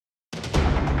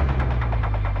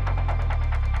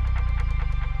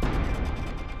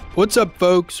What's up,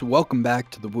 folks? Welcome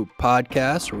back to the Whoop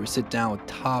Podcast, where we sit down with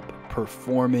top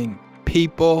performing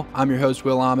people. I'm your host,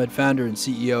 Will Ahmed, founder and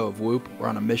CEO of Whoop. We're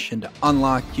on a mission to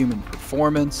unlock human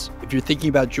performance. If you're thinking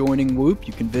about joining Whoop,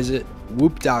 you can visit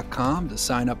whoop.com to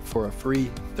sign up for a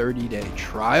free 30-day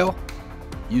trial.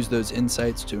 Use those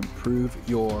insights to improve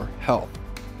your health.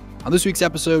 On this week's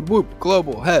episode, Whoop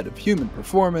Global Head of Human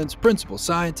Performance, Principal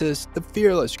Scientist, the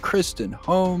fearless Kristen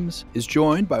Holmes, is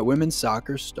joined by women's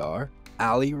soccer star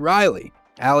Ali Riley.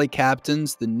 Ali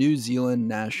captains the New Zealand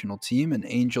national team in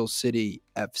Angel City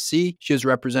FC. She has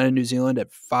represented New Zealand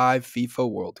at 5 FIFA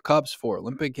World Cups, 4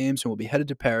 Olympic Games, and will be headed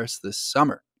to Paris this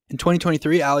summer. In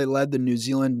 2023, Ali led the New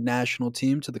Zealand national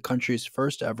team to the country's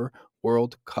first ever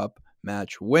World Cup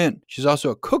match win. She's also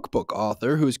a cookbook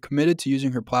author who is committed to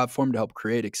using her platform to help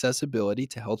create accessibility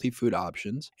to healthy food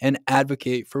options and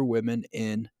advocate for women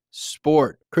in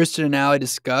sport. Kristen and Ali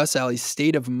discuss Ali's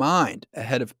state of mind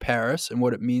ahead of Paris and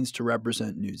what it means to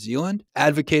represent New Zealand,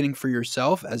 advocating for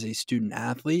yourself as a student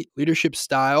athlete, leadership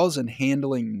styles and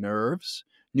handling nerves,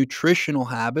 nutritional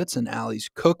habits in Ali's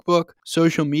cookbook,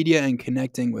 social media and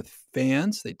connecting with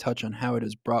fans. They touch on how it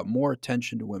has brought more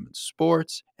attention to women's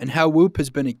sports and how Whoop has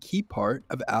been a key part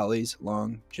of Ali's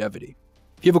longevity.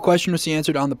 If you have a question to see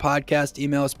answered on the podcast,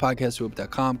 email us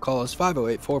podcastwhoop.com, call us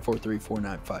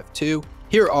 508-443-4952.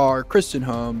 Here are Kristen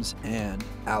Holmes and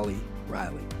Ali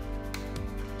Riley.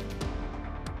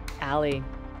 Ali,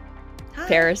 Hi.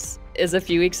 Paris is a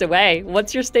few weeks away.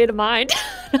 What's your state of mind?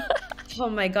 Oh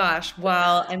my gosh.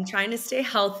 Well, I'm trying to stay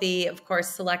healthy. Of course,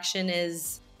 selection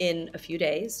is in a few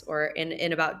days or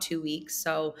in about 2 weeks.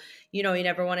 So, you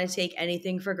never want to take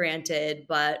anything for granted.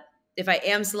 But if I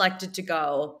am selected to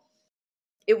go,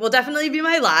 it will definitely be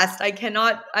my last. I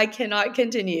cannot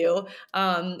continue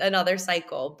another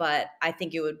cycle, but I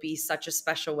think it would be such a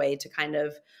special way to kind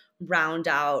of round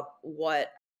out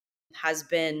what has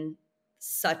been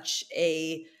such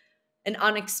an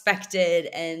unexpected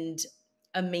and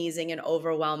amazing and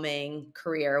overwhelming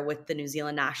career with the New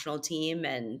Zealand national team.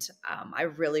 And I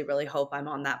really, really hope I'm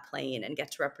on that plane and get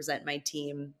to represent my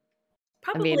team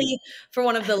probably for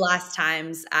one of the last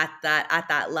times at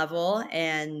that level.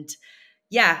 And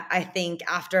yeah, I think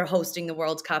after hosting the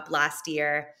World Cup last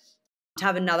year, to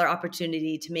have another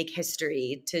opportunity to make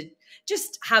history, to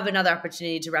just have another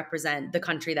opportunity to represent the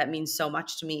country that means so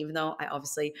much to me, even though I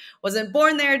obviously wasn't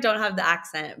born there, don't have the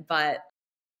accent. But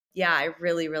yeah, I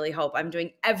really, really hope I'm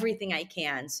doing everything I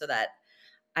can so that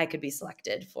I could be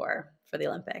selected for the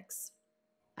Olympics.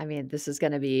 I mean, this is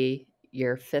going to be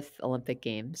your 5th Olympic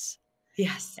Games.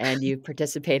 Yes. And you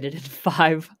participated in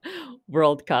 5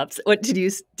 World Cups. What did you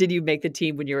make the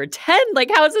team when you were 10? Like,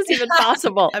 how is this even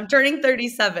possible? I'm turning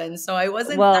 37, so I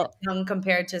wasn't that young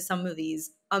compared to some of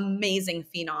these amazing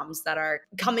phenoms that are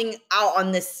coming out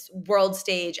on this world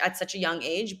stage at such a young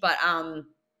age. But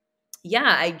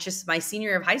yeah, my senior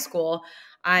year of high school,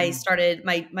 I started,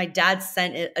 my dad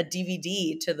sent a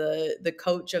DVD to the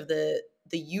coach of the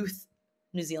youth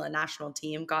New Zealand national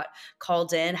team, got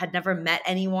called in, had never met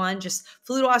anyone, just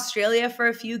flew to Australia for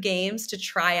a few games to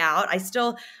try out. I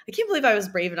can't believe I was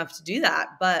brave enough to do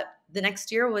that. But the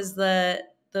next year was the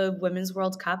Women's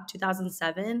World Cup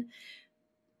 2007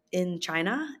 in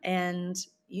China. And,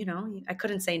 I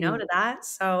couldn't say no to that.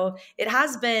 So it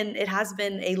has been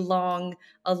a long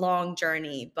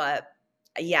journey, but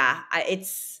yeah,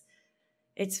 it's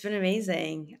been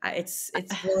amazing. It's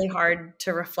really hard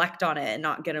to reflect on it and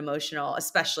not get emotional,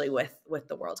 especially with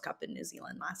the World Cup in New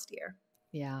Zealand last year.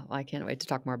 Yeah, well, I can't wait to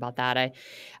talk more about that.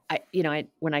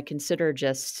 When I consider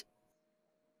just,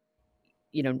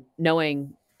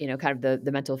 knowing, kind of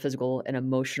the mental, physical, and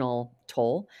emotional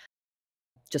toll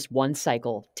just one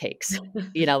cycle takes, I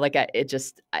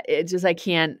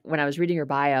can't, when I was reading your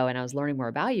bio and I was learning more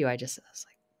about you, I was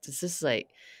like, this is like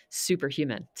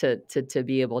superhuman to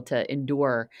be able to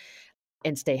endure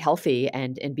and stay healthy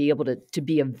and be able to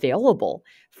be available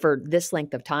for this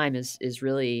length of time is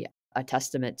really a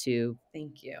testament to,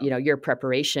 thank you, your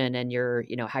preparation and your,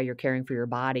 how you're caring for your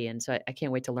body. And so I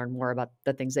can't wait to learn more about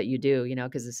the things that you do,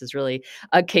 because this is really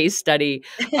a case study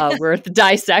worth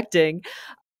dissecting.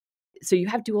 So you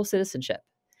have dual citizenship.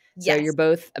 Yes. So you're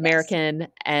both American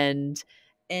and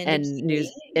a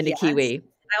Kiwi.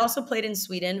 I also played in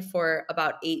Sweden for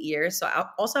about 8 years. So I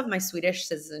also have my Swedish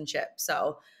citizenship.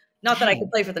 So not that I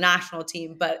could play for the national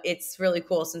team, but it's really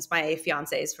cool since my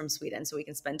fiance is from Sweden. So we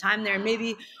can spend time there and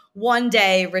maybe one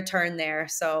day return there.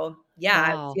 So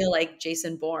yeah, wow. I feel like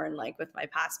Jason Bourne, like with my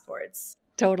passports.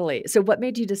 Totally. So what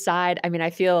made you decide? I mean,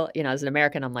 I feel, as an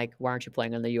American, I'm like, why aren't you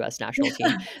playing on the U.S. national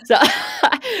team? So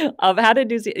how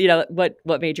did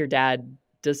what made your dad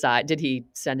decide? Did he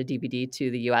send a DVD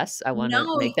to the US? I want to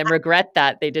No, make them regret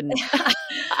that they didn't.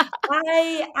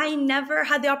 I never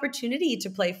had the opportunity to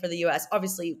play for the US.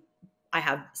 Obviously, I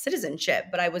have citizenship,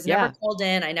 but I was never Yeah. called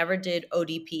in. I never did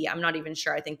ODP. I'm not even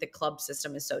sure. I think the club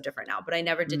system is so different now, but I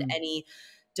never did Mm, any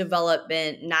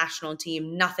development, national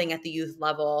team, nothing at the youth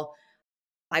level.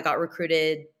 I got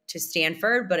recruited to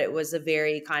Stanford, but it was a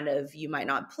very kind of you might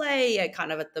not play,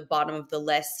 kind of at the bottom of the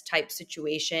list type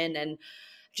situation. And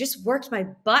just worked my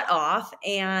butt off.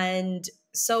 And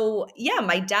so, yeah,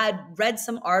 my dad read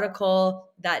some article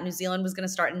that New Zealand was going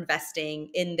to start investing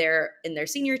in their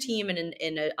senior team and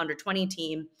in an under 20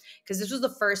 team, because this was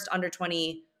the first under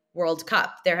 20 World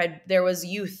Cup. There was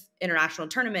youth international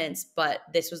tournaments, but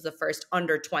this was the first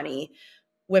under 20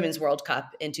 Women's World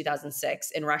Cup in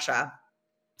 2006 in Russia.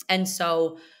 And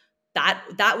so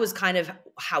that was kind of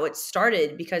how it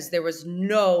started, because there was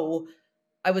no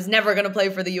I was never going to play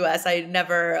for the US.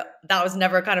 That was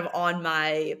never kind of on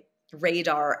my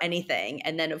radar or anything.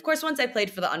 And then, of course, once I played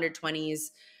for the under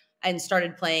 20s and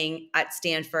started playing at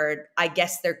Stanford, I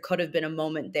guess there could have been a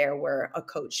moment there where a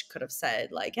coach could have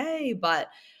said, like, hey, but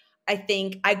I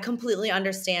think I completely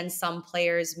understand some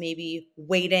players maybe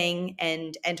waiting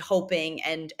and hoping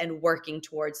and working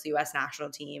towards the US national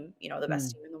team, the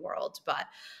best mm, team in the world. But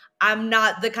I'm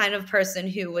not the kind of person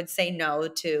who would say no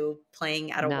to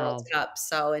playing at a World no. Cup.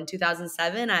 So in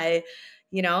 2007, I,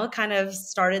 kind of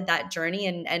started that journey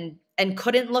and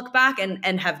couldn't look back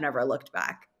and have never looked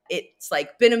back. It's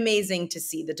like been amazing to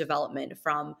see the development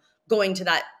from going to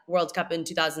that World Cup in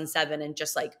 2007 and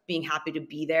just like being happy to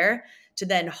be there, to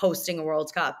then hosting a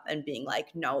World Cup and being like,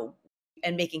 no,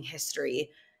 and making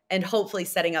history and hopefully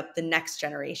setting up the next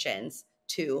generations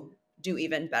to do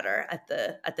even better at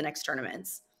the next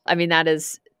tournaments. I mean,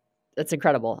 that's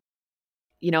incredible.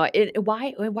 Why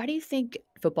do you think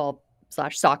football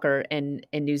slash soccer in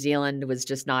New Zealand was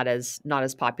just not as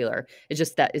popular? It's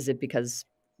just that, is it because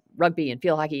rugby and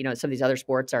field hockey, some of these other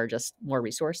sports are just more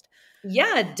resourced?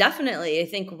 Yeah, definitely. I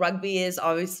think rugby is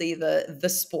obviously the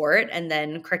sport, and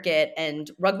then cricket and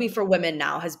rugby for women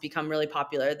now has become really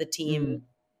popular. The team Mm,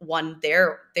 won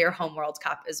their home World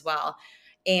Cup as well.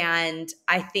 And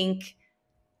I think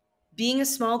being a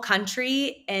small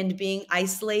country and being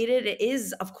isolated, it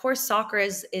is, of course, soccer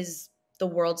is the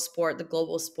world sport, the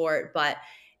global sport, but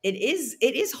it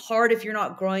is hard if you're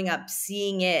not growing up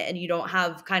seeing it and you don't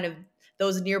have kind of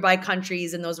those nearby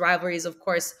countries and those rivalries. Of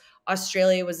course,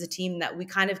 Australia was a team that we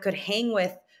kind of could hang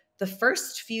with the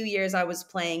first few years I was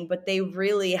playing, but they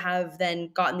really have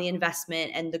then gotten the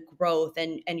investment and the growth,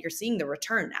 and you're seeing the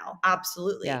return now.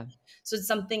 Absolutely. yeah. So it's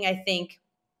something I think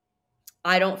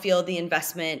I don't feel the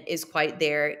investment is quite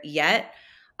there yet.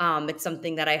 It's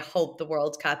something that I hope the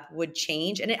World Cup would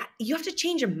change, and you have to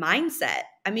change your mindset.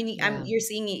 I mean, Yeah. you're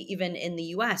seeing it even in the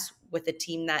U.S. with a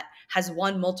team that has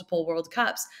won multiple World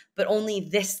Cups, but only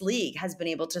this league has been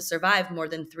able to survive more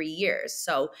than 3 years.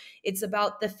 So it's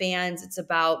about the fans, it's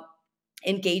about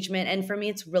engagement, and for me,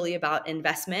 it's really about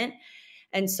investment.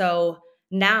 And so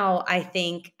now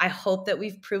I hope that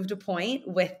we've proved a point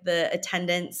with the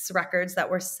attendance records that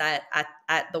were set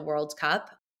at the World Cup.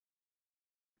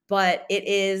 But it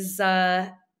is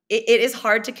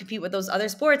hard to compete with those other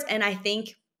sports. And I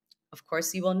think, of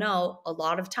course, you will know a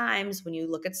lot of times when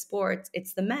you look at sports,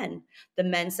 it's the men. The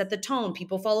men set the tone.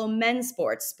 People follow men's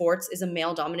sports. Sports is a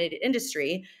male dominated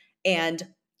industry. And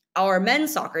our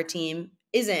men's soccer team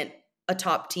isn't a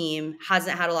top team,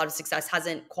 hasn't had a lot of success,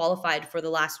 hasn't qualified for the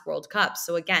last World Cup.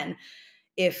 So again,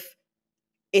 if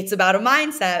it's about a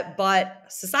mindset, but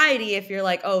society, if you're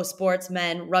like, oh, sports,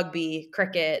 men, rugby,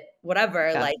 cricket, whatever,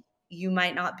 Yeah. like you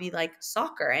might not be like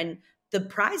soccer. And the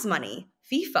prize money,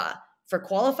 FIFA, for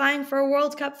qualifying for a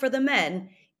World Cup for the men,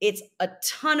 it's a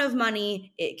ton of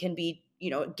money. It can be,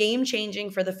 game changing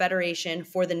for the federation,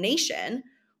 for the nation.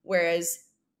 Whereas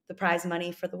the prize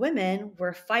money for the women,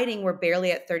 we're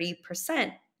barely at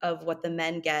 30% of what the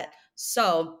men get.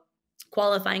 So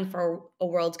qualifying for a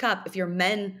World Cup, if your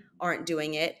men aren't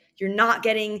doing it, you're not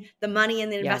getting the money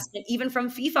and the Yeah. investment, even from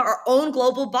FIFA, our own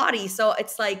global body. So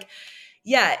it's like,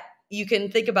 yeah, you can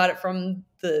think about it from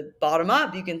the bottom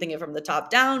up, you can think it from the top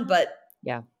down, but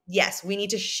Yeah. yes, we need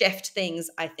to shift things,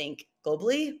 I think,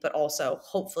 globally, but also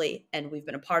hopefully, and we've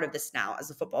been a part of this now as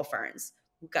the football ferns,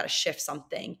 we've got to shift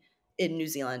something in New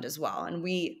Zealand as well. And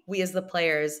we as the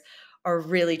players are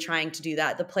really trying to do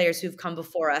that. The players who've come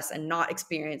before us and not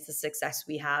experienced the success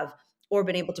we have or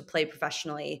been able to play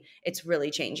professionally, it's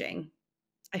really changing.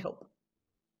 I hope.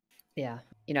 Yeah.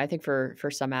 I think for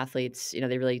some athletes,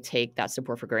 they really take that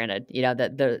support for granted,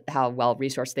 that how well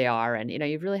resourced they are. And,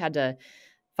 you've really had to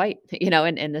fight,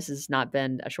 and this has not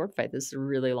been a short fight. This is a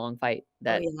really long fight Oh,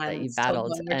 that yeah, you've it's still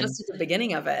battled. going. We're And just at the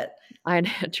beginning of it. I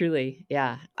truly,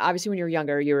 yeah. Obviously, when you were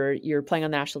younger, you were playing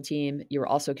on the national team. You were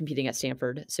also competing at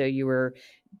Stanford, so you were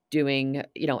doing,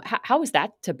 how was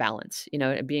that to balance?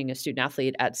 Being a student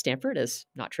athlete at Stanford is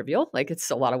not trivial. Like, it's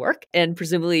a lot of work, and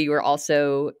presumably you were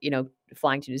also,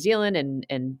 flying to New Zealand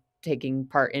and taking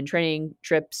part in training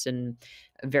trips and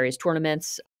various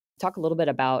tournaments. Talk a little bit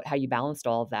about how you balanced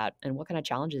all of that and what kind of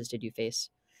challenges did you face?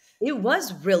 It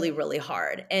was really, really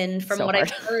hard. And from So what I've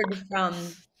hard. heard from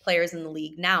players in the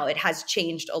league now, it has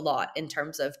changed a lot in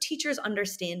terms of teachers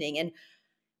understanding. And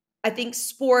I think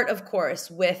sport, of course,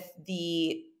 with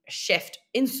the shift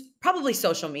in probably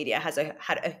social media had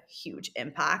a huge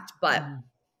impact. But Mhm.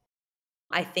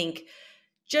 I think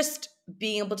just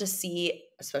being able to see,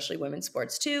 especially women's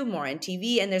sports too, more on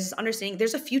TV, and there's this understanding,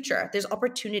 there's a future, there's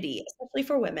opportunity, especially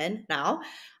for women now.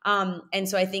 And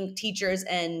so I think teachers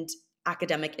and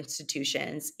academic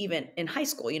institutions, even in high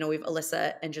school, we have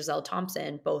Alyssa and Giselle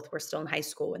Thompson, both were still in high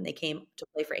school when they came to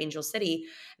play for Angel City,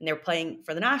 and they're playing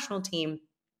for the national team.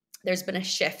 There's been a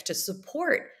shift to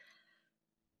support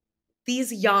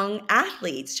these young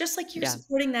athletes, just like you're Yeah.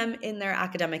 supporting them in their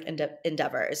academic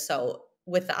endeavors. So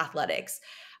with the athletics,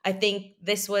 I think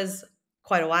this was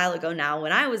quite a while ago now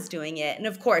when I was doing it. And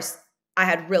of course, I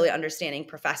had really understanding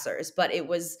professors, but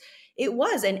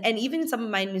and even some of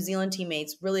my New Zealand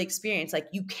teammates really experienced, like,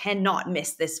 you cannot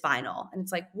miss this final. And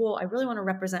it's like, well, I really want to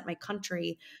represent my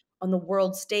country on the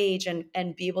world stage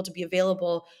and be able to be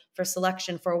available for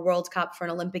selection for a World Cup, for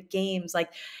an Olympic Games.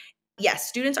 Like, yes,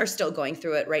 students are still going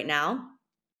through it right now.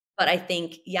 But I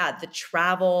think, yeah, the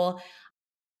travel,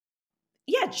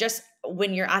 yeah, just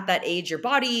when you're at that age, your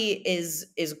body is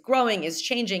growing, is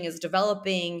changing, is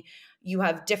developing. You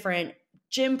have different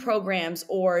gym programs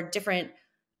or different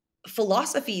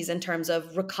philosophies in terms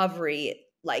of recovery.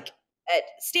 Like at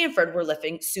Stanford, we're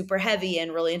lifting super heavy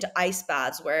and really into ice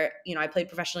baths, where, I played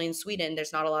professionally in Sweden.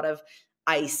 There's not a lot of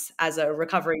ice as a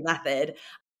recovery method.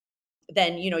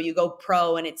 Then, you go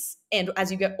pro, and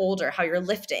as you get older, how you're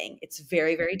lifting, it's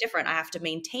very, very different. I have to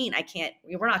maintain.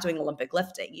 We're not doing Olympic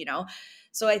lifting.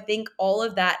 So I think all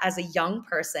of that as a young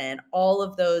person, all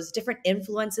of those different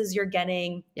influences you're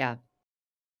getting, Yeah.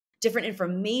 different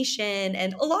information,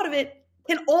 and a lot of it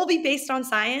can all be based on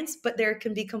science, but there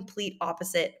can be complete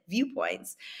opposite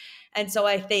viewpoints. And so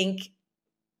I think,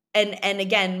 and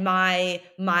again, my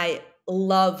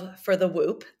love for the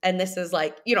Whoop, and this is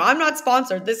like, I'm not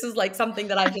sponsored, this is like something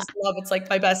that I just love, it's like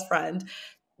my best friend.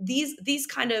 These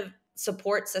kind of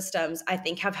support systems, I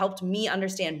think, have helped me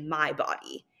understand my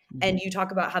body. And Mhm. you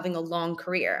talk about having a long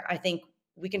career. I think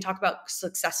we can talk about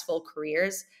successful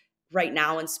careers right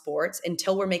now in sports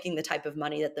until we're making the type of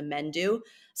money that the men do.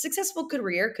 Successful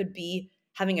career could be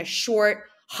having a short,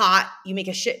 hot, you make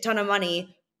a shit ton of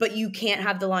money, but you can't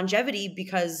have the longevity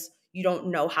because you don't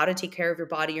know how to take care of your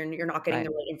body, or you're not getting Right.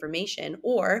 the right information.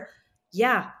 Or,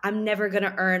 yeah, I'm never going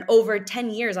to earn over 10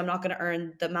 years. I'm not going to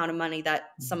earn the amount of money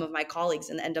that some Mhm. of my colleagues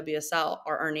in the NWSL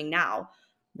are earning now.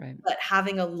 Right. But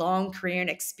having a long career and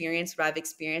experience, what I've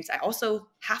experienced, I also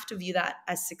have to view that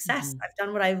as success. Mhm. I've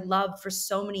done what I love for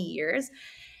so many years.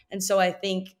 And so I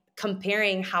think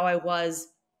comparing how I was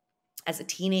as a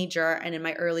teenager and in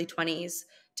my early 20s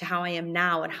to how I am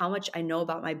now, and how much I know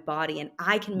about my body and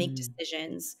I can make Mm.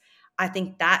 decisions, I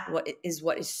think that what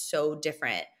is so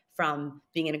different from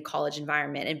being in a college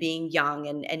environment and being young,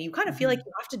 and you kind of feel like Mhm.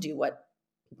 you have to do what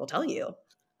people tell you.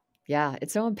 Yeah,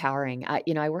 it's so empowering.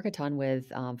 I work a ton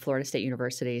with Florida State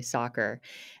University soccer,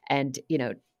 and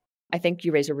I think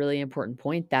you raise a really important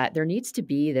point that there needs to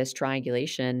be this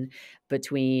triangulation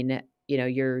between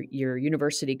your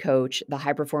university coach, the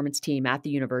high performance team at the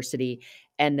university,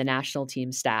 and the national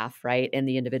team staff, right, and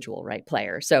the individual right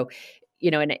player. So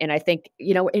and I think,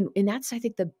 and that's, I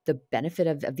think, the benefit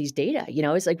of these data,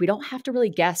 is like we don't have to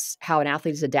really guess how an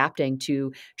athlete is adapting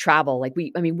to travel. Like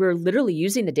we're literally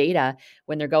using the data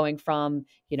when they're going from,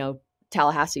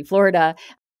 Tallahassee, Florida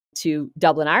to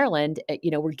Dublin, Ireland.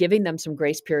 We're giving them some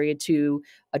grace period to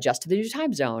adjust to the new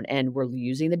time zone. And we're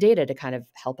using the data to kind of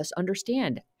help us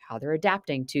understand how they're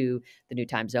adapting to the new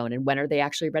time zone and when are they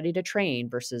actually ready to train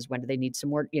versus when do they need some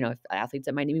more, athletes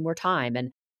that might need more time.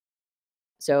 And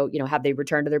so, have they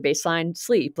returned to their baseline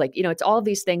sleep? Like, it's all of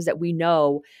these things that we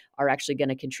know are actually going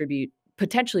to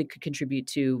potentially could contribute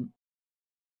to,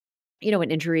 an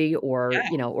injury or,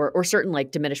 Yeah. or certain like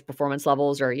diminished performance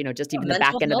levels or, just even the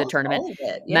back Mental end of the health, tournament, all of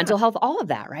it. Yeah. mental health, all of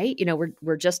that, right?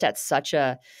 We're just at such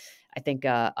I think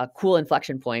a cool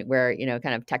inflection point where,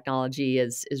 kind of technology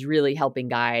is really helping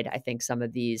guide, I think, some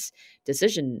of these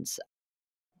decisions.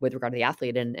 with regard to the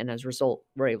athlete. And as a result,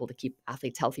 we're able to keep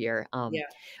athletes healthier. Yeah.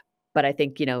 But I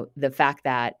think, the fact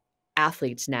that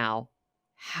athletes now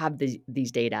have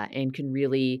these data and can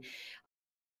really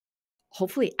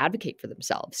hopefully advocate for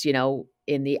themselves,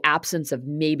 in the absence of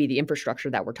maybe the infrastructure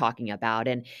that we're talking about.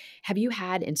 And have you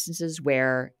had instances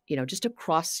where, just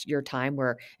across your time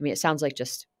where, I mean, it sounds like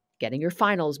just getting your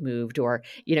finals moved, or,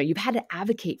 you've had to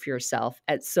advocate for yourself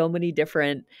at so many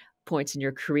different points in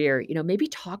your career, maybe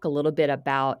talk a little bit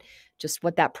about just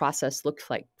what that process looked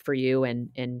like for you, and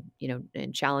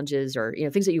challenges, or,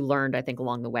 things that you learned, I think,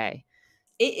 along the way.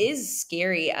 It is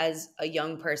scary as a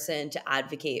young person to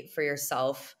advocate for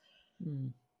yourself,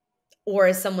 Mm, or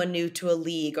as someone new to a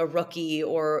league, a rookie,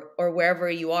 or wherever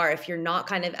you are, if you're not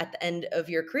kind of at the end of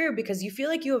your career, because you feel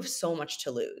like you have so much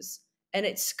to lose. And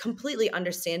it's completely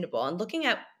understandable. And looking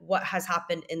at what has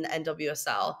happened in the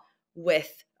NWSL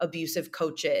with abusive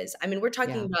coaches, I mean, we're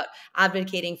talking yeah, about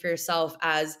advocating for yourself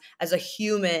as a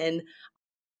human,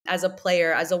 as a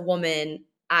player, as a woman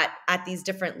at these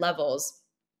different levels.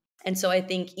 And so I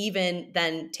think even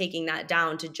then taking that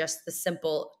down to just the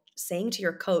simple saying to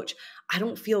your coach, I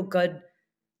don't feel good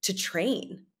to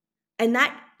train. And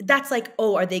that's like,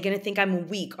 oh, are they going to think I'm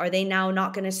weak? Are they now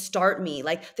not going to start me?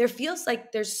 Like there feels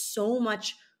like there's so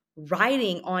much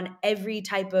riding on every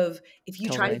type of, if you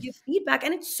try to totally. give feedback,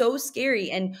 and it's so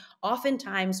scary. And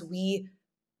oftentimes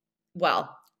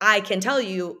well, I can tell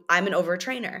you I'm an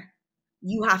overtrainer.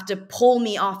 You have to pull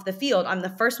me off the field. I'm the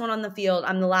first one on the field.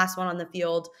 I'm the last one on the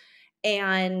field.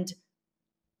 And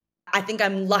I think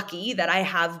I'm lucky that I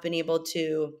have been able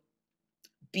to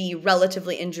be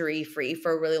relatively injury free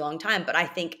for a really long time. But I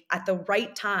think at the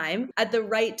right time,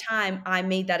 I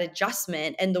made that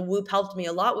adjustment. And the Whoop helped me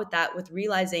a lot with that, with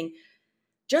realizing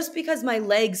just because my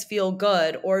legs feel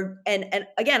good, and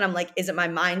again, I'm like, is it my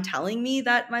mind telling me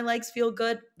that my legs feel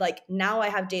good? Like now I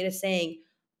have data saying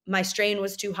my strain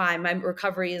was too high, my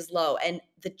recovery is low, and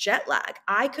the jet lag.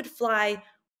 I could fly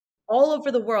all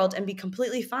over the world and be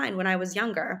completely fine when I was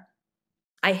younger.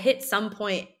 I hit some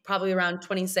point probably around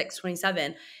 26,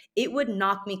 27. It would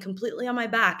knock me completely on my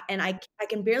back, and I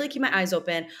can barely keep my eyes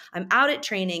open. I'm out at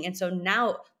training, and so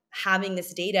now having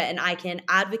this data, and I can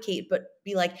advocate but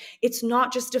be like, it's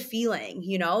not just a feeling,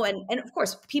 and of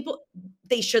course people,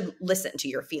 they should listen to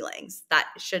your feelings. That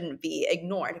shouldn't be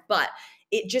ignored, but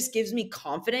it just gives me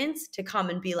confidence to come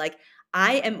and be like,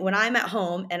 when I'm at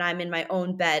home and I'm in my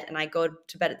own bed and I go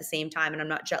to bed at the same time and I'm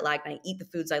not jet lagged and I eat the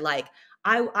foods I like,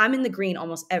 I'm in the green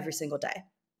almost every single day.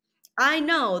 I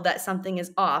know that something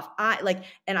is off.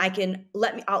 And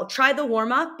I'll try the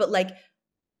warm up, but like,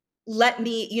 let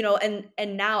me,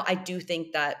 and now I do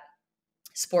think that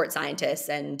sports scientists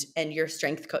and your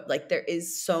strength coach, like there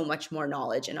is so much more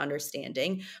knowledge and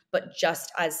understanding. But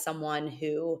just as someone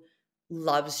who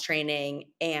loves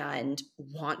training and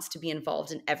wants to be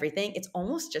involved in everything, it's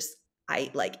almost just, I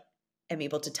like am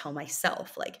able to tell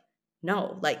myself like,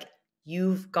 no, like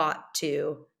you've got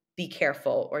to be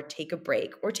careful or take a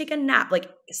break or take a nap. Like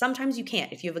sometimes you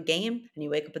can't. If you have a game and you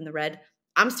wake up in the red,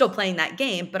 I'm still playing that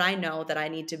game, but I know that I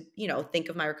need to, think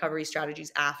of my recovery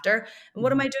strategies after. And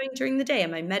what am Mhm. I doing during the day?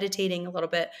 Am I meditating a little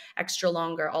bit extra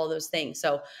longer? All those things.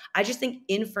 So I just think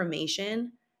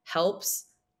information helps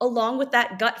along with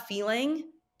that gut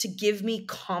feeling to give me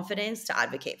confidence to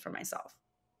advocate for myself.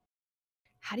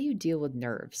 How do you deal with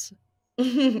nerves?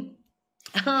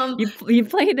 um, You've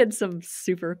played in some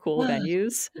super cool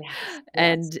venues, yes, yes.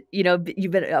 and,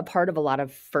 you've been a part of a lot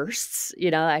of firsts,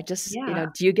 I just, Yeah.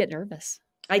 do you get nervous?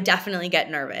 I definitely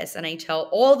get nervous, and I tell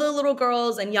all the little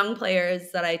girls and young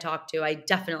players that I talk to, I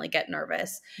definitely get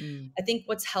nervous. Mm, I think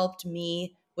what's helped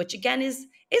me, which again is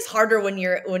harder when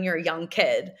you're a young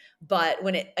kid, but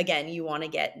when it again you want to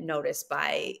get noticed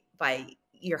by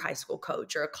your high school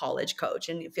coach or a college coach,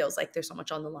 and it feels like there's so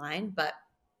much on the line. But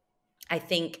I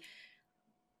think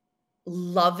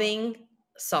loving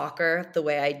soccer the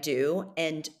way I do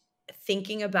and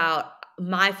thinking about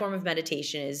my form of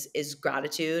meditation is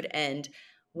gratitude. And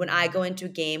when I mm, go into a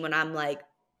game, when I'm like,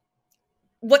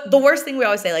 what the worst thing we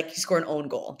always say, like you score an own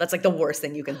goal. That's like the worst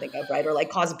thing you can think of, right? Or like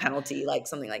cause a penalty, like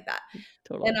something like that.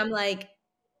 totally. And I'm like,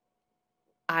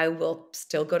 I will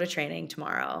still go to training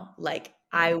tomorrow. Like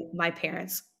Yeah. my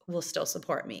parents will still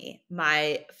support me.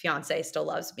 My fiance still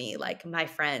loves me. Like my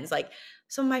friends, like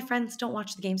some of my friends don't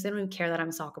watch the games. They don't even care that I'm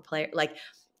a soccer player. Like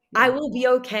I Yeah. will be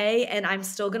okay, and I'm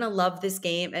still going to love this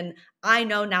game. And I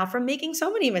know now from making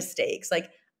so many mistakes,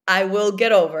 like I will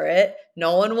get over it.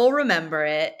 No one will remember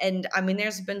it. And I mean,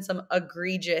 there's been some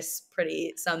egregious,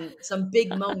 some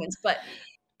big moments, but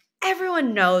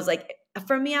everyone knows, like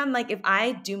for me, I'm like, if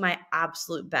I do my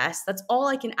absolute best, that's all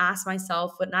I can ask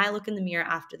myself when I look in the mirror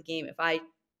after the game. If I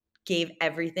gave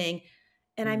everything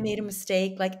and I Mm. made a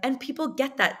mistake. Like, and people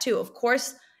get that too. Of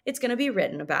course, it's going to be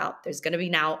written about. There's going to be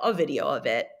now a video of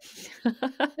it.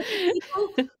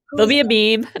 People There'll whose be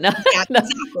a meme. No, Yeah, no.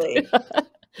 exactly.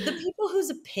 The people whose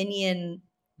opinion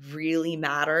really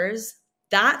matters,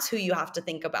 that's who you have to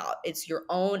think about. It's your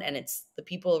own and it's the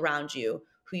people around you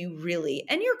who you really,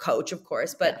 and your coach, of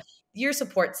course, but Yeah. your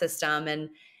support system. And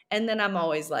then I'm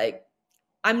always like,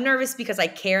 I'm nervous because I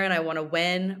care and I want to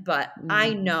win, but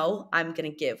I know I'm going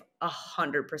to give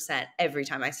 100% every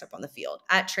time I step on the field,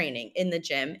 at training, in the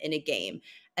gym, in a game.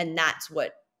 And that's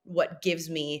what gives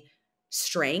me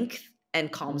strength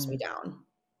and calms me Mm. down.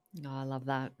 Oh, I love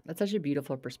that. That's such a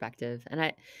beautiful perspective. And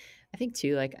I think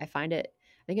too, like I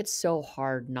think it's so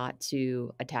hard not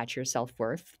to attach your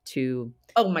self-worth to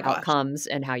Oh my gosh. outcomes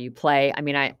and how you play. I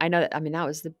mean, I know that, I mean, that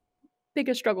was the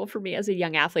biggest struggle for me as a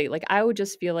young athlete. Like I would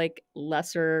just feel like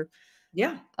lesser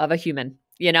Yeah. of a human,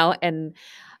 and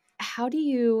how do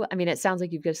you, I mean, it sounds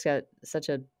like you've just got such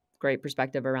a great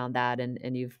perspective around that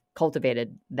and you've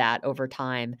cultivated that over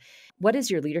time. What is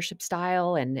your leadership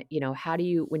style? And, how do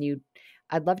you,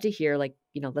 I'd love to hear, like,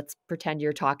 let's pretend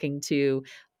you're talking to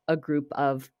a group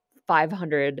of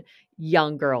 500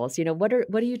 young girls. What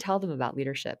do you tell them about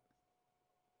leadership?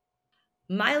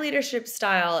 My leadership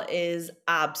style is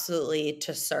absolutely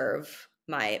to serve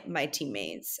my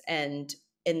teammates and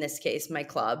in this case my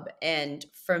club. And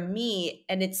for me,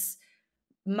 and it's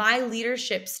my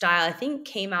leadership style, I think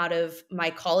came out of my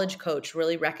college coach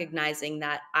really recognizing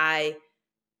that I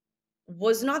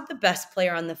was not the best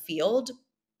player on the field,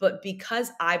 but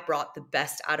because I brought the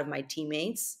best out of my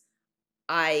teammates,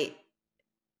 I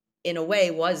in a way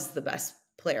was the best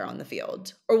player on the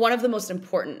field, or one of the most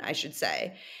important, I should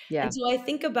say. Yeah. And so I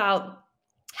think about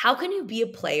how can you be a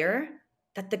player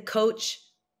that the coach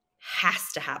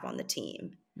has to have on the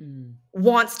team, Mm.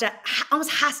 wants to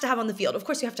almost has to have on the field. Of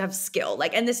course you have to have skill.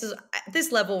 Like, and this is at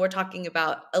this level we're talking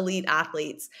about elite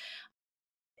athletes,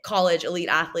 college elite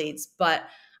athletes, but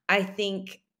I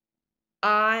think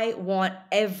I want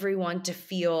everyone to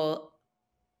feel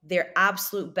their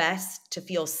absolute best, to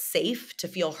feel safe, to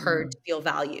feel heard, Mm. to feel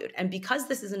valued. And because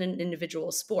this isn't an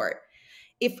individual sport,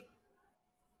 if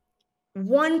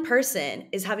one person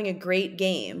is having a great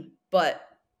game, but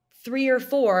three or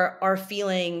four are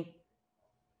feeling,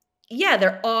 yeah,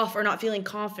 they're off or not feeling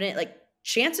confident, like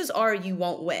chances are you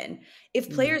won't win. If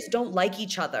Mm. players don't like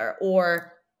each other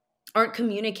or aren't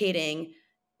communicating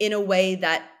in a way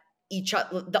that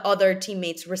the other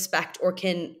teammates respect or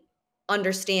can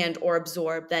understand or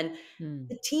absorb, then Mm.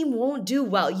 the team won't do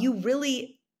well.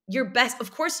 Your best,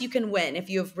 of course, you can win if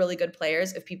you have really good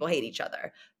players, if people hate each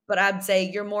other. But I'd say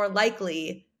you're more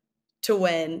likely to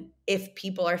win if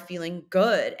people are feeling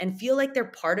good and feel like they're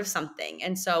part of something.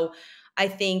 And so I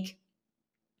think,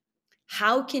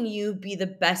 how can you be the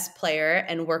best player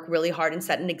and work really hard and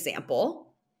set an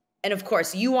example? And of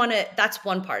course, that's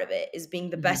one part of it, is being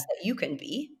the Mhm. best that you can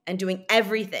be and doing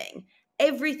everything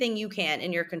you can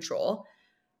in your control.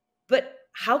 But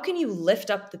how can you lift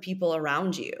up the people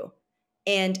around you?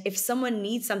 And if someone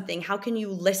needs something, how can you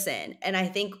listen? And I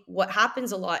think what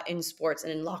happens a lot in sports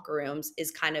and in locker rooms is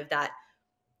kind of that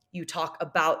you talk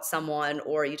about someone,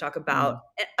 or you talk about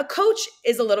Mm. a coach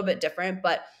is a little bit different,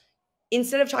 but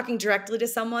instead of talking directly to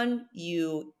someone,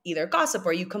 you either gossip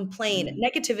or you complain. Mm.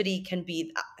 Negativity can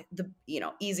be the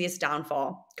easiest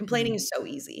downfall. Complaining Mm. is so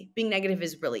easy. Being negative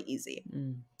is really easy.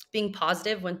 Mm. Being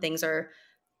positive when things are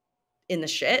in the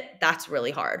shit, that's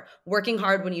really hard. Working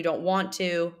hard when you don't want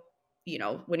to,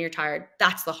 when you're tired,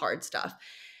 that's the hard stuff.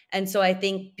 And so I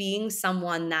think being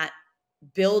someone that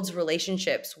builds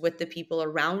relationships with the people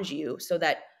around you, so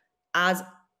that as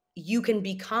you can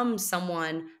become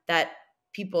someone that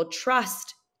people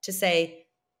trust to say,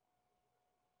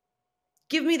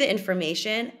 give me the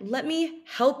information, let me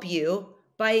help you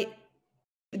by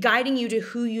guiding you to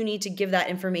who you need to give that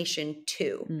information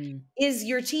to. Mm. Is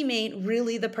your teammate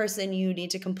really the person you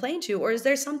need to complain to? Or is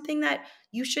there something that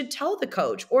you should tell the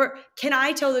coach? Or can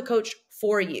I tell the coach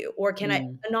for you? Or can I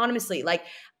Mm. anonymously,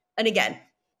 and again,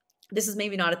 this is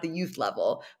maybe not at the youth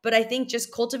level, but I think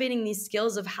just cultivating these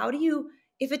skills of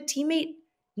if a teammate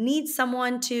needs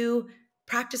someone to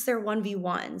practice their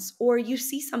 1v1s, or you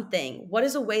see something, what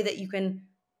is a way that you can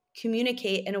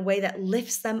communicate in a way that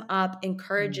lifts them up,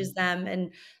 encourages Mm. them?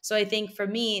 And so I think for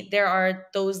me, there are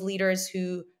those leaders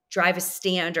who drive a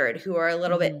standard, who are a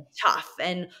little bit Mhm. tough,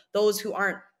 and those who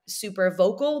aren't super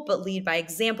vocal but lead by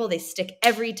example. They stick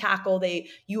every tackle.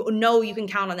 You can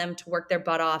count on them to work their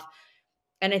butt off.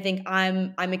 And I think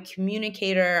I'm a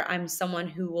communicator. I'm someone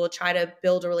who will try to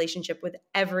build a relationship with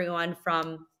everyone,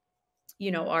 from,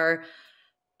 our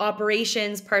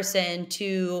operations person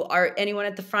to anyone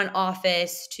at the front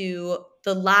office to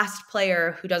the last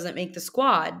player who doesn't make the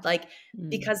squad. Like,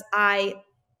 because I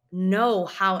know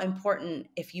how important,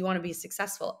 if you want to be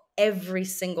successful, every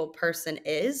single person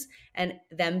is, and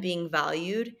them being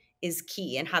valued is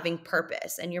key, and having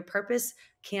purpose. And your purpose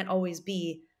can't always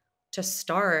be to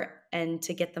start and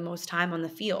to get the most time on the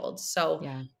field. So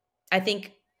Yeah. I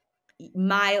think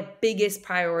my biggest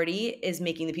priority is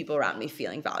making the people around me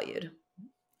feeling valued.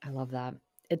 I love that.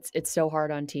 It's so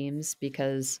hard on teams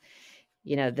because,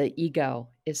 you know, the ego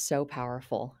is so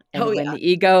powerful. Oh And when yeah. the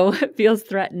ego feels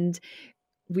threatened,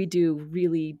 we do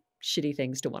really shitty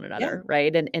things to one Yeah. another,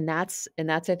 right? And that's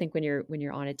I think when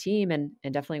you're on a team, and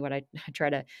definitely what I try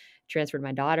to transfer to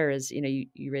my daughter is, you know,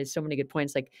 you raise so many good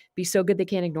points, like be so good they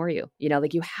can't ignore you. You know,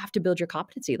 like you have to build your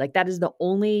competency. Like that is the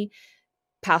only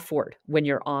path forward when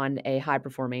you're on a high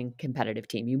performing competitive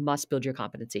team. You must build your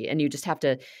competency, and you just have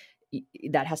to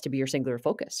that has to be your singular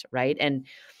focus, right? And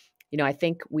you know, I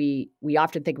think we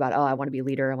often think about, oh, I want to be a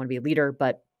leader, I want to be a leader,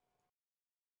 but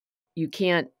you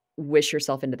can't wish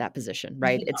yourself into that position,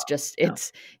 right? It's just No.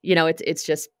 you know, it's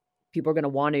just people are going to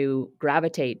want to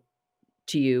gravitate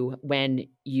to you when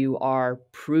you are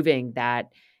proving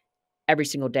that every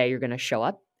single day you're going to show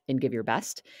up and give your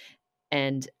best.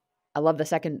 And I love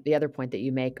the other point that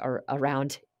you make are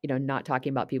around, you know, not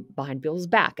talking about people behind people's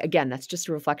back. Again, that's just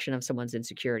a reflection of someone's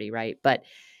insecurity, right? But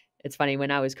it's funny,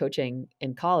 when I was coaching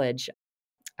in college,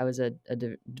 I was a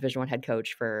Division I head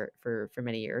coach for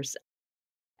many years,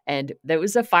 and that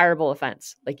was a fireable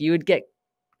offense. Like you would get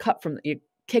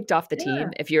kicked off the Yeah.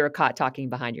 team if you're caught talking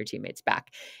behind your teammates'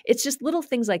 back. It's just little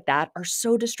things like that are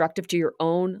so destructive to your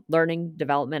own learning,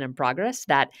 development, and progress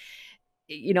that,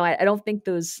 you know, I don't think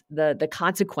the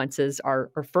consequences are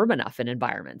firm enough in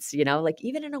environments, you know, like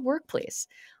even in a workplace.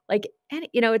 Like, and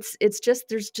you know, it's just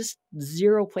there's just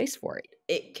zero place for it.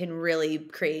 It can really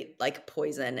create like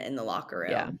poison in the locker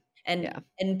Yeah. room. And Yeah.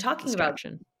 talking about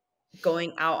Distraction.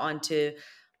 going out onto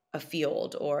a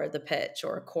field or the pitch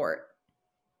or a court,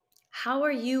 how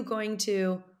are you going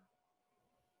to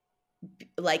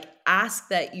like ask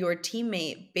that your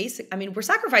teammate I mean, we're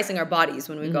sacrificing our bodies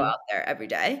when we go Mhm. out there every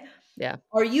day. Yeah.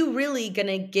 Are you really going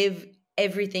to give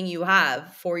everything you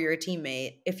have for your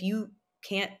teammate if you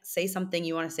can't say something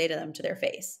you want to say to them to their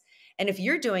face? And if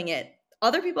you're doing it,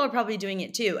 other people are probably doing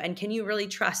it too. And can you really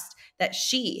trust that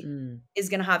she Mm. is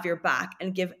going to have your back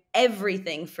and give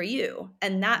everything for you?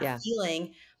 And that Yeah.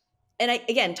 feeling, and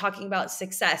again, talking about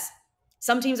success,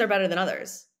 some teams are better than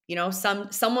others. You know,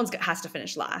 someone's has to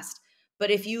finish last.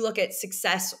 But if you look at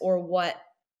success or what,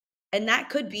 and that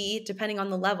could be, depending on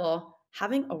the level,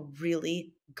 having a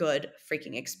really good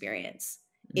freaking experience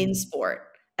in Mm. sport.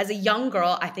 As a young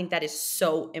girl, I think that is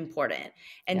so important.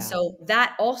 And Yeah. so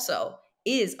that also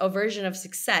is a version of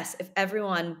success if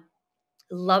everyone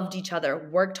loved each other,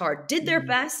 worked hard, did their Mhm.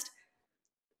 best,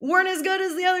 weren't as good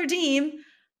as the other team,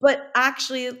 but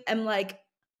actually am like,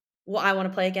 well, I want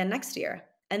to play again next year.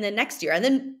 And then next year. And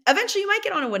then eventually you might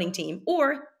get on a winning team,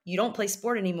 or you don't play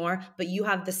sport anymore, but you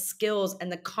have the skills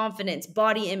and the confidence,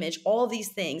 body image, all these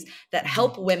things that Mhm.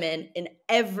 help women in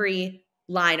every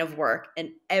line of work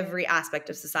and every aspect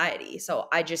of society. So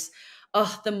I just,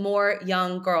 oh, the more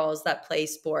young girls that play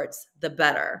sports, the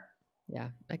better. Yeah,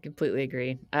 I completely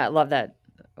agree. I love that.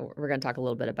 We're going to talk a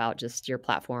little bit about just your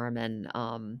platform and,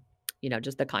 you know,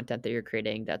 just the content that you're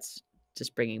creating that's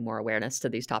just bringing more awareness to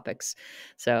these topics.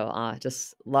 So,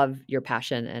 just love your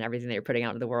passion and everything that you're putting out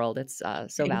into the world. It's so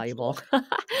Thank valuable.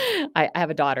 I have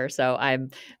a daughter, so I'm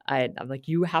like,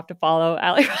 you have to follow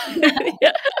Allie.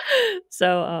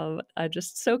 So, I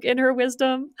just soak in her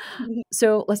wisdom. you.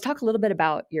 So let's talk a little bit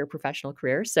about your professional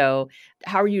career. So,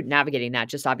 how are you navigating that?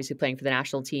 Just obviously playing for the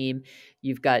national team,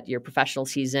 you've got your professional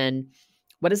season.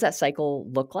 What does that cycle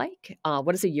look like?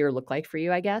 What does a year look like for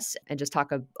you, I guess? And just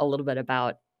talk a little bit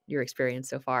about your experience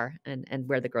so far and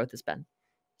where the growth has been.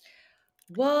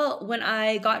 Well, when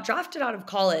I got drafted out of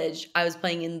college, I was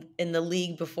playing in the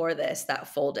league before this that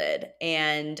folded,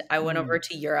 and I went over Mm.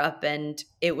 to Europe, and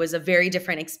it was a very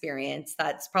different experience.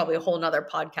 That's probably a whole nother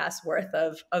podcast worth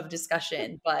of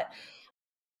discussion. But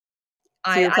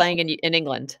So you I were playing in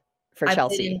England for I played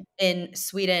Chelsea. in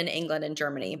Sweden, England, and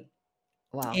Germany.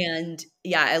 Wow. And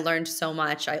yeah, I learned so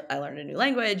much. I learned a new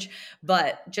language,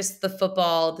 but just the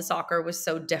football, the soccer was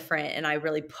so different. And I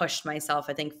really pushed myself,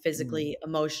 I think, Mm. physically,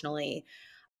 emotionally.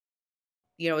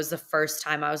 You know, it was the first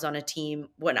time I was on a team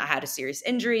when I had a serious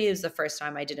injury. It was the first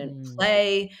time I didn't Mm.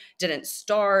 play, didn't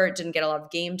start, didn't get a lot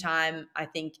of game time. I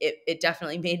think it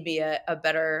definitely made me a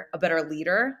better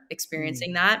leader Mm.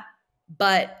 experiencing that.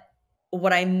 But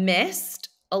what I missed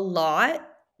a lot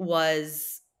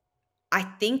was I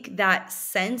think that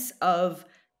sense of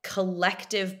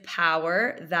collective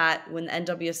power that when the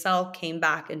NWSL came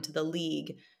back into the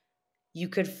league, you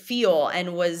could feel,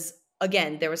 and was,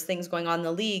 again, there was things going on in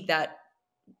the league that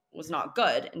was not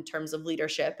good in terms of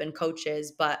leadership and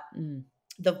coaches, but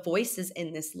the voices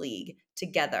in this league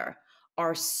together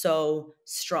are so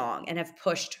strong and have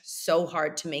pushed so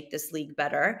hard to make this league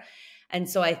better. And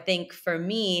so I think for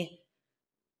me,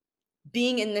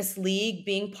 being in this league,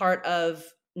 being part of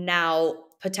now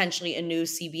potentially a new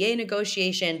CBA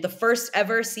negotiation, the first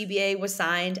ever CBA was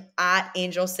signed at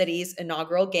Angel City's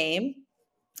inaugural game.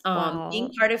 Being Wow.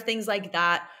 part of things like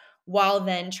that while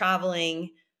then traveling.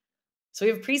 So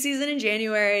we have preseason in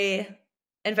January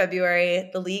and February.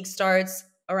 The league starts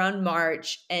around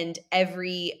March, and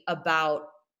every about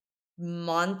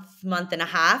month and a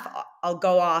half, I'll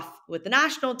go off with the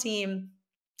national team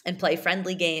and play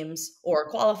friendly games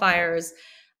or qualifiers.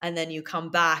 And then you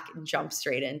come back and jump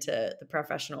straight into the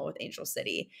professional with Angel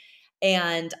City.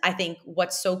 And I think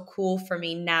what's so cool for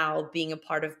me now, being a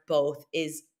part of both,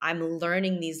 is I'm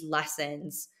learning these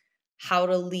lessons, how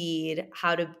to lead,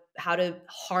 how to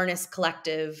harness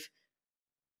collective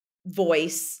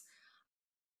voice,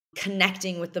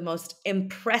 connecting with the most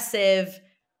impressive,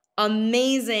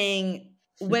 amazing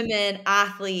women,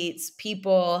 athletes,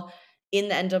 people in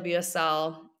the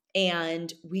NWSL,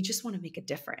 and we just want to make a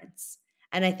difference.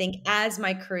 And I think as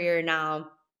my career now,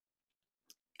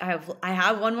 I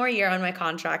have one more year on my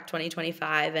contract,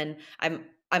 2025, and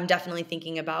I'm definitely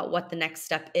thinking about what the next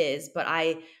step is, but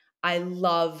I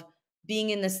love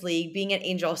being in this league, being at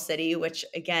Angel City, which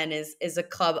again is a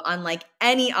club unlike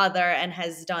any other and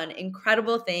has done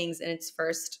incredible things in its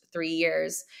first 3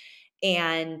 years.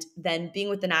 And then being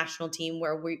with the national team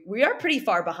where we are pretty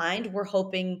far behind. We're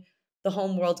hoping the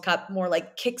home World Cup more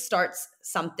like kickstarts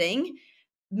something,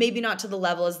 maybe not to the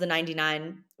level as the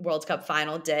 99 World Cup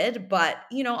final did, but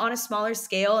on a smaller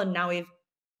scale. And now we've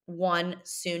one,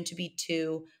 soon to be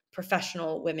two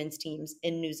professional women's teams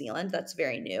in New Zealand. That's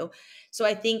very new. So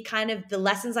I think kind of the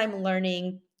lessons I'm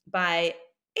learning by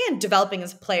and developing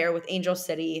as a player with Angel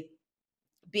City,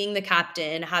 being the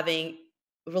captain, having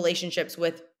relationships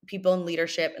with people in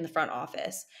leadership in the front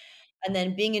office, and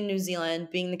then being in New Zealand,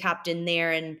 being the captain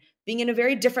there and being in a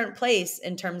very different place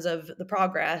in terms of the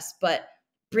progress, but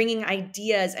bringing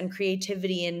ideas and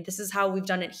creativity. And this is how we've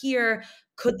done it here.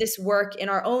 Could this work in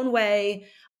our own way?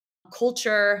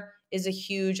 Culture is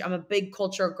I'm a big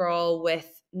culture girl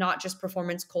with not just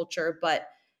performance culture, but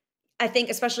I think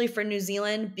especially for New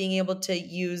Zealand, being able to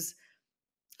use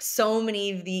so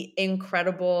many of the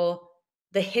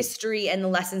history and the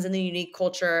lessons and the unique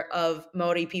culture of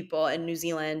Maori people in New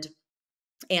Zealand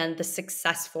and the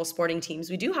successful sporting teams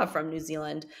we do have from New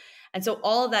Zealand. And so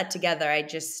all of that together,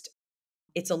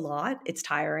 it's a lot. It's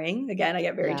tiring. Again, I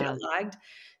get very jet Yeah. lagged,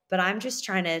 but I'm just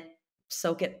trying to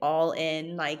soak it all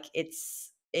in. Like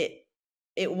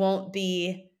it won't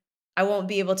be, I won't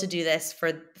be able to do this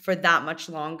for that much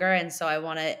longer. And so I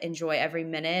want to enjoy every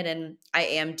minute. And I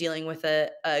am dealing with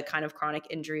a kind of chronic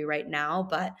injury right now,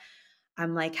 but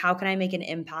I'm like, how can I make an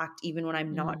impact even when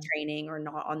I'm not training or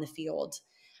not on the field,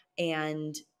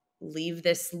 and leave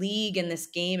this league and this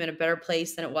game in a better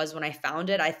place than it was when I found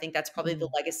it? I think that's probably the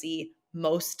legacy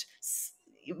most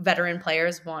veteran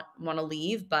players want to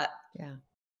leave. But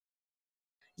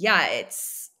yeah, it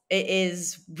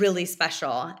is really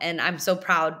special. And I'm so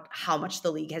proud how much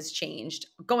the league has changed,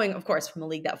 going, of course, from a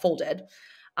league that folded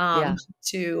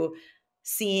to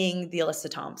seeing the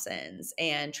Alyssa Thompsons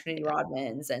and Trinity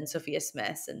Rodmans and Sophia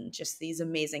Smiths and just these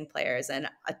amazing players. And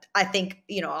I think,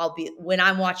 when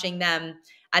I'm watching them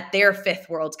at their 5th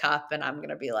World Cup, and I'm going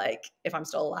to be like, if I'm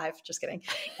still alive, just kidding.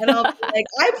 And I'll be like,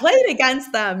 I played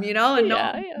against them, and no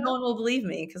one will believe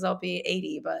me because I'll be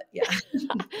 80, but yeah.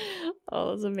 Oh,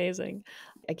 that's amazing.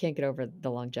 I can't get over the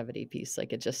longevity piece.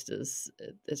 Like it's just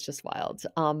wild.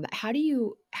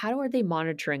 How are they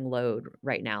monitoring load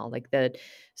right now?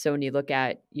 So when you look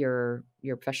at your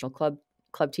professional club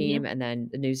team and then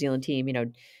the New Zealand team,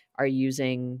 do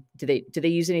they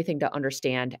use anything to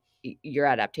understand your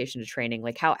adaptation to training?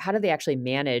 Like how do they actually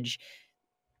manage,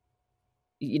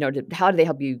 how do they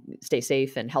help you stay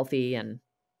safe and healthy and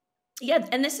Yeah,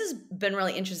 and this has been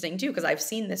really interesting too, because I've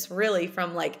seen this really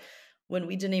from like when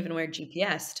we didn't even wear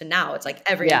GPS to now. It's like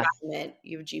every environment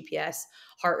you have GPS,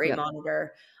 heart rate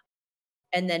monitor.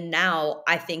 And then now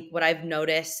I think what I've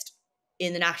noticed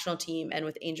in the national team and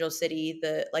with Angel City,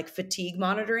 the like fatigue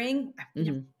monitoring, I've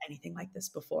never done anything like this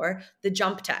before. The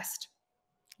jump test.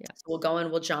 So we'll go in,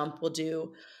 we'll jump, we'll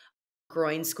do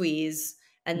groin squeeze.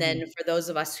 And then for those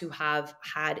of us who have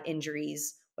had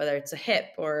injuries, whether it's a hip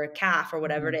or a calf or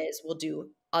whatever it is, we'll do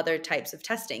other types of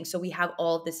testing. So we have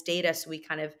all of this data. So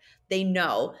they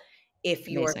know if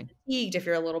you're Amazing. fatigued, if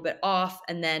you're a little bit off.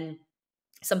 And then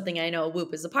something I know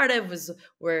Whoop is a part of was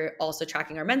we're also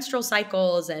tracking our menstrual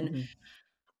cycles. And, Mm-hmm.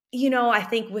 I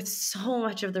think with so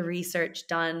much of the research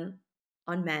done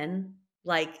on men,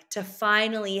 like to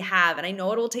finally have, and I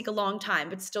know it will take a long time,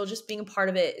 but still just being a part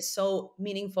of it is so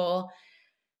meaningful.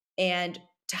 And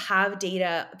to have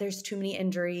data, there's too many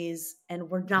injuries and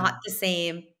we're not the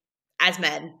same as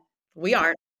men. We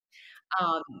aren't.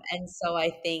 Um, and so I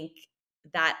think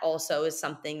that also is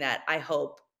something that I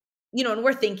hope, and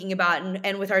we're thinking about,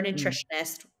 and with our Mm.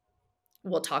 nutritionist,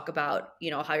 we'll talk about,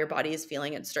 how your body is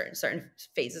feeling at certain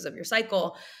phases of your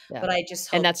cycle. Yeah. But I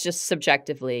just And hope. that's just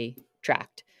subjectively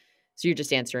tracked. So you're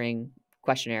just answering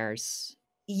questionnaires.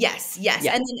 Yes.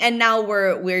 Yeah. And now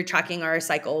we're tracking our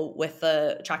cycle with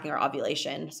tracking our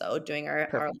ovulation. So doing our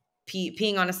Perfect.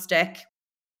 peeing on a stick.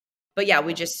 But yeah,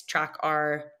 we Perfect. just track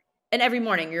and every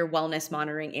morning you're wellness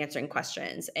monitoring, answering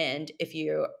questions. And if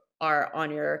you are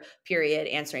on your period,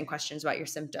 answering questions about your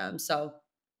symptoms. So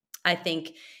I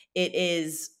think it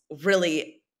is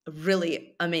really,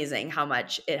 really amazing how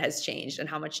much it has changed and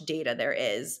how much data there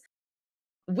is,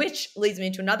 which leads me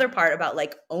to another part about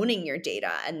like owning your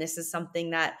data. And this is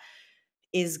something that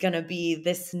is going to be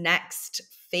this next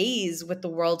phase with the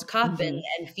World Cup, Mm-hmm.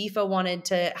 and FIFA wanted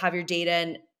to have your data.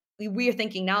 And we are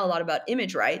thinking now a lot about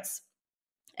image rights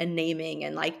and naming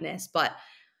and likeness, but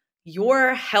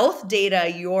your health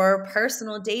data, your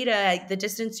personal data, the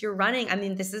distance you're running. I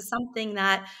mean, this is something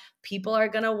that people are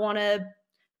going to want to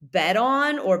bet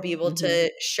on or be able Mm-hmm.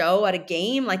 to show at a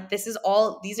game. Like these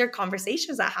are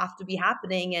conversations that have to be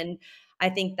happening. And I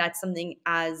think that's something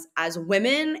as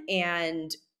women,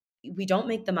 and we don't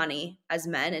make the money as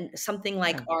men, and something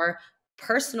like Yeah. our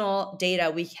personal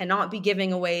data we cannot be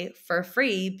giving away for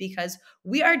free because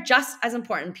we are just as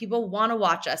important. People want to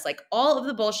watch us. Like all of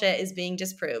the bullshit is being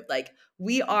disproved. Like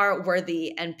we are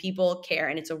worthy and people care,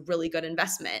 and it's a really good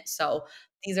investment. So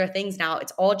these are things now,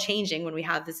 it's all changing when we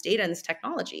have this data and this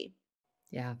technology.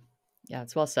 Yeah. Yeah.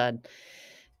 It's well said.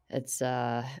 It's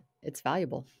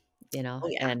valuable, Oh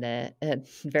yeah. and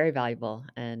very valuable.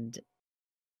 And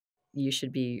you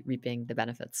should be reaping the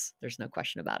benefits. There's no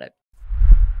question about it.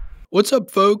 What's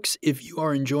up, folks? If you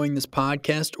are enjoying this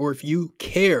podcast or if you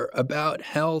care about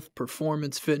health,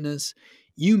 performance, fitness,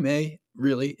 you may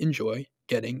really enjoy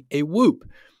getting a Whoop.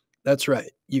 That's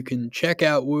right. You can check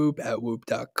out Whoop at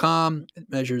whoop.com. It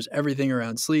measures everything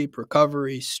around sleep,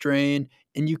 recovery, strain,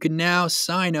 and you can now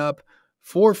sign up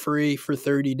for free for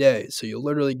 30 days. So you'll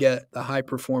literally get the high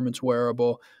performance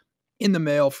wearable in the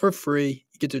mail for free.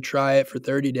 You get to try it for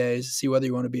 30 days, see whether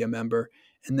you want to be a member.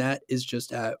 And that is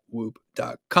just at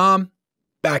whoop.com.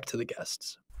 Back to the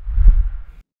guests.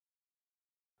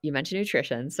 You mentioned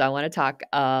nutrition, so I want to talk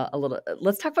a little.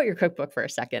 Let's talk about your cookbook for a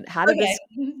second. How did Okay.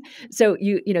 this? So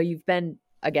you've been,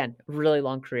 again, really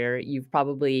long career.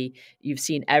 You've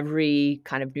seen every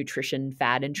kind of nutrition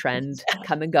fad and trend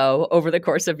come and go over the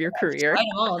course of your career, Try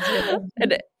them all too.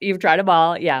 and you've tried them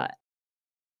all. Yeah.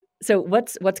 So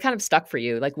what's kind of stuck for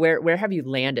you? Like where have you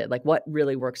landed? Like what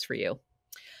really works for you?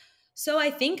 So I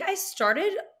think I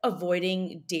started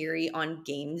avoiding dairy on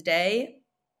game day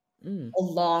Mm, a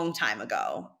long time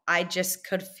ago. I just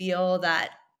could feel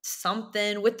that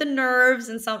something with the nerves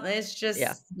and something, it's yeah.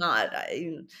 just not.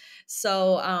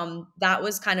 So that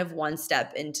was kind of one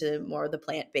step into more of the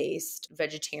plant-based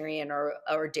vegetarian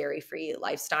or dairy-free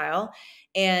lifestyle.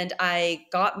 And I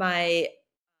got my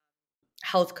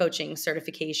health coaching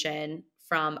certification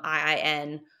from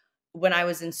IIN when I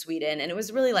was in Sweden. And it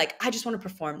was really like, I just want to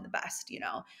perform the best,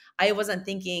 I wasn't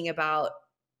thinking about,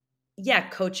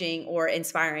 coaching or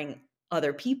inspiring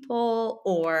other people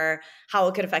or how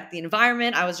it could affect the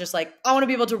environment. I was just like, I want to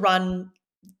be able to run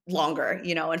longer,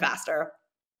 and faster.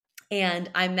 And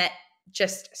I met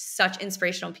just such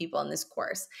inspirational people in this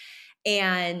course.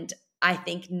 And I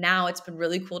think now it's been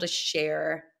really cool to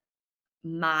share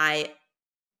my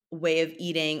way of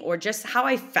eating or just how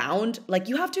I found, like,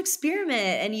 you have to experiment,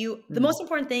 and the Mm, most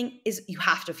important thing is you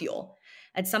have to fuel.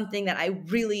 It's something that I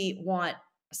really want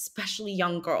especially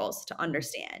young girls to mm,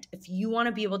 understand. If you want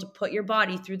to be able to put your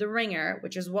body through the ringer,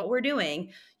 which is what we're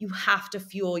doing, you have to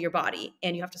fuel your body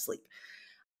and you have to sleep.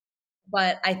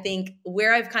 But I think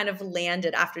where I've kind of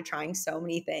landed after trying so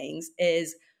many things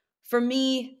is, for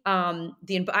me,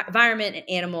 the environment and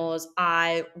animals,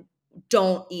 I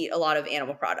don't eat a lot of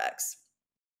animal products.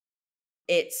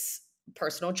 It's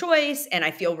personal choice and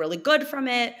I feel really good from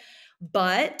it.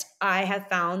 But I have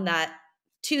found that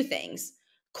two things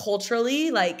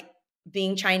culturally, like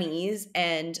being Chinese,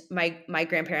 and my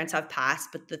grandparents have passed,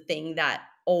 but the thing that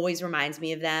always reminds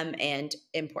me of them and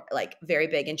like very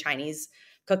big in Chinese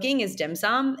cooking is dim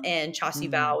sum, and char siu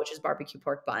bao, which is barbecue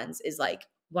pork buns, is like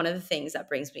one of the things that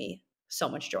brings me so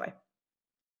much joy.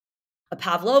 A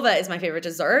pavlova is my favorite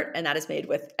dessert, and that is made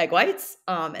with egg whites,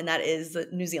 and that is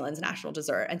New Zealand's national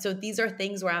dessert. And so these are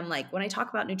things where I'm like, when I talk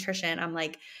about nutrition, I'm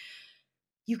like,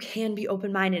 you can be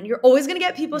open-minded. And you're always going to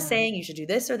get people saying you should do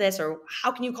this, or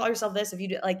how can you call yourself this if you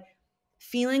do, like,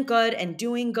 feeling good and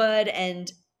doing good.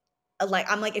 And like,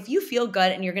 I'm like, if you feel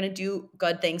good and you're going to do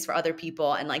good things for other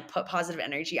people and like put positive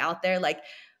energy out there, like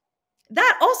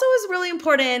that also is really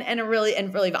important and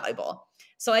really valuable.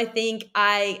 So I think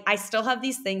I still have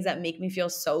these things that make me feel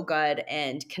so good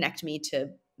and connect me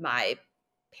to my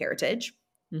heritage.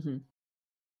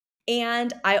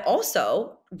 And I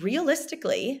also,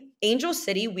 realistically, Angel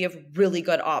City, we have really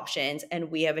good options, and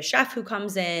we have a chef who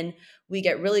comes in, we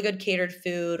get really good catered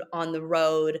food on the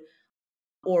road,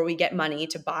 or we get money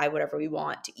to buy whatever we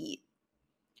want to eat.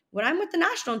 When I'm with the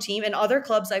national team and other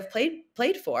clubs I've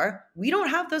played for, we don't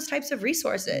have those types of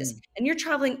resources. And you're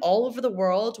traveling all over the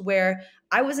world, where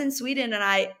I was in Sweden and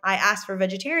I asked for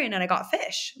vegetarian and I got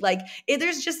fish. Like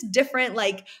there's just different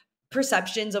like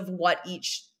perceptions of what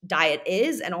each diet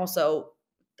is, and also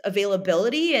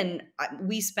availability. And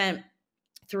we spent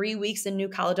 3 weeks in New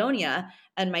Caledonia,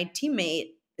 and my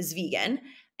teammate is vegan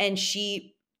and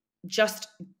she just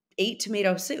ate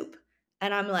tomato soup.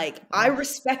 And I'm like, I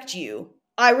respect you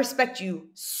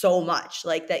so much,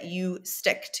 like that you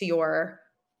stick to your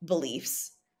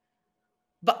beliefs.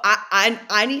 But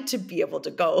I need to be able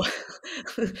to go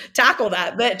tackle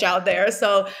that bitch out there.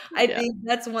 So I think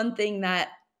that's one thing that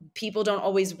people don't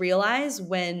always realize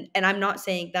when, and I'm not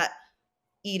saying that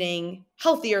eating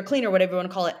healthy or clean or whatever you want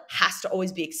to call it has to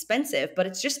always be expensive, but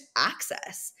it's just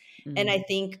access. And I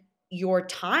think your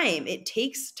time, it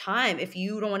takes time. If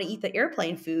you don't want to eat the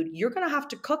airplane food, you're going to have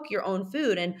to cook your own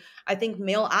food. And I think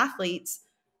male athletes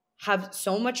have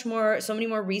so many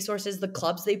more resources. The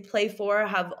clubs they play for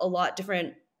have a lot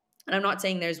different, and I'm not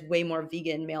saying there's way more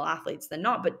vegan male athletes than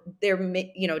not, but they're,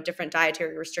 different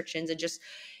dietary restrictions, and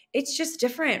it's just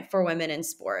different for women in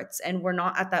sports. And we're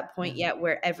not at that point yet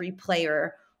where every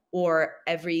player or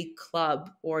every club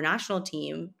or national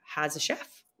team has a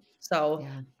chef. So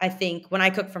I think when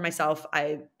I cook for myself,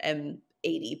 I am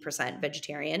 80%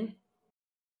 vegetarian.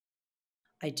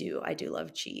 I do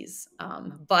love cheese.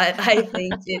 But I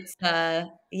think it's,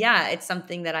 it's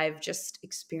something that I've just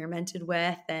experimented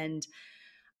with, and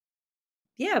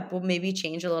will maybe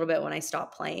change a little bit when I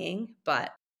stop playing.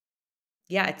 But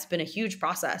yeah, it's been a huge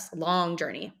process, long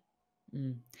journey.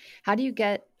 How do you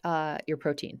get your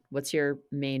protein? What's your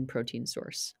main protein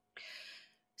source?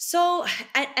 So,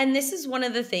 and this is one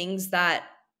of the things that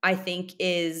I think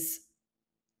is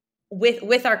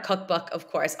with our cookbook, of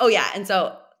course. Oh yeah. And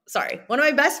so, sorry, one of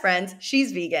my best friends,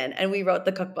 she's vegan, and we wrote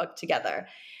the cookbook together.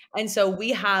 And so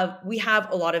we have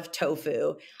a lot of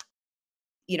tofu.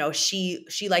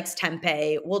 She likes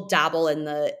tempeh. We'll dabble in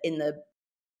the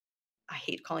I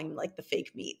hate calling them like the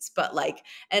fake meats, but like,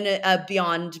 and a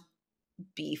Beyond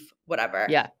Beef, whatever.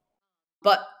 Yeah.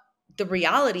 But the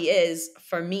reality is,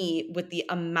 for me, with the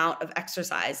amount of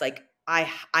exercise, like I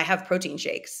have protein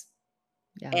shakes.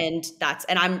 Yeah. And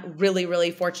I'm really,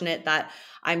 really fortunate that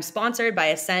I'm sponsored by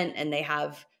Ascent, and they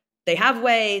have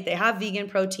whey, they have vegan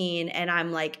protein. And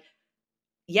I'm like,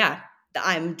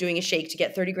 I'm doing a shake to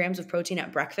get 30 grams of protein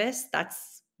at breakfast.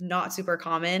 That's not super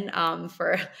common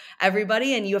for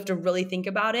everybody. And you have to really think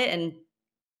about it. And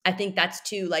I think that's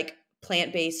too, like,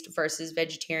 plant-based versus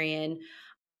vegetarian,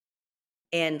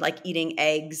 and like eating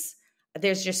eggs.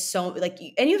 There's just so like,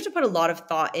 and you have to put a lot of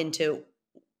thought into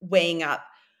weighing up.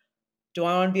 Do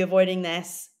I want to be avoiding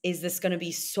this? Is this going to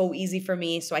be so easy for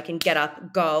me so I can get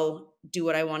up, go, do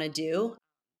what I want to do?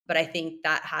 But I think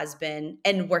that has been,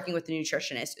 and working with the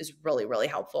nutritionist is really, really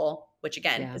helpful, which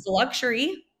again is a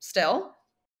luxury still.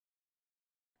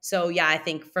 So yeah, I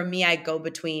think for me, I go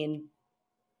between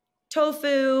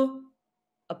tofu,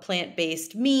 a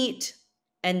plant-based meat,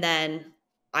 and then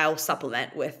I'll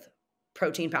supplement with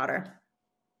protein powder.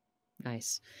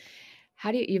 Nice.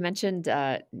 How do you mentioned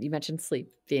sleep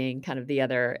being kind of the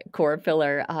other core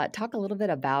pillar. Talk a little bit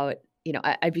about,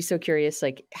 I'd be so curious,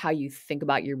 like how you think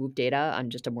about your Whoop data on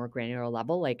just a more granular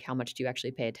level. Like how much do you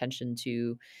actually pay attention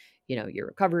to, your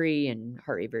recovery and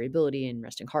heart rate variability and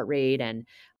resting heart rate? And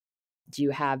do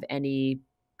you have any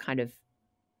kind of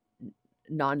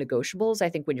non-negotiables? I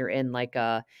think when you're in like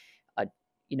a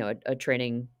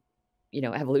training,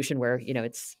 evolution where,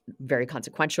 it's very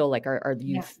consequential, like are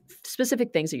you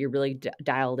specific things that you're really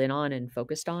dialed in on and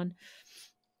focused on?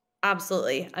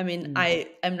 Absolutely. I mean, Mm. I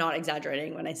am not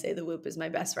exaggerating when I say the Whoop is my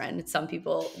best friend. Some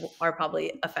people are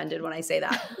probably offended when I say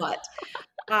that, but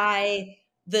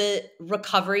the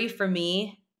recovery for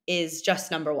me is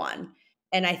just number one.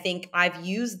 And I think I've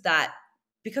used that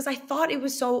because I thought it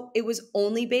was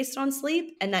only based on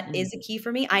sleep. And that is a key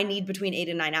for me. I need between 8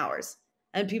 and 9 hours.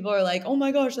 And people are like, oh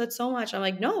my gosh, that's so much. I'm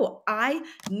like, no, I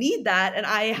need that. And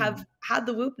I have had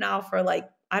the Whoop now for like,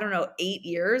 I don't know, 8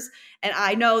 years. And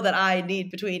I know that I need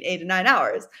between 8 and 9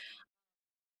 hours.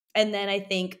 And then I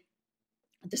think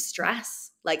the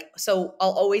stress, like, so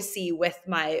I'll always see with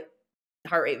my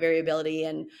heart rate variability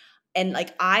and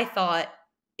like I thought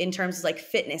in terms of like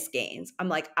fitness gains, I'm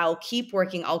like, I'll keep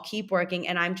working,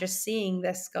 and I'm just seeing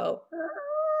this go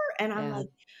and I'm Yeah.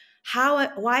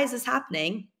 like, why is this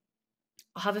happening?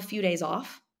 I'll have a few days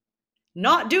off,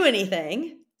 not do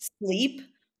anything, sleep,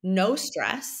 no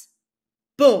stress,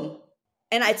 boom.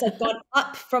 And it's like gone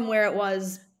up from where it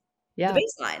was the Yeah.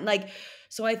 baseline. Like,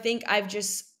 so I think I've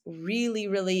just really,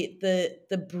 really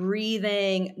the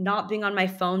breathing, not being on my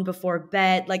phone before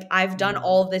bed. Like I've done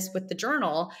all this with the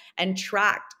journal and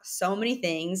tracked so many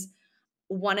things.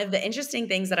 One of the interesting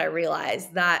things that I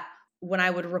realized that when I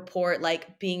would report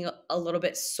like being a little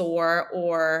bit sore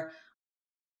or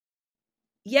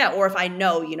or if I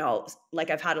know, like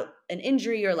I've had an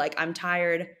injury or like I'm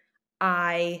tired,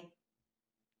 I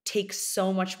take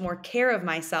so much more care of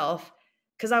myself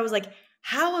because I was like,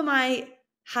 how am I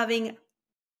having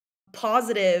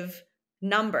positive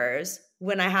numbers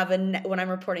when when I'm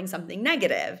reporting something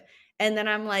negative? And then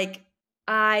I'm like,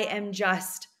 I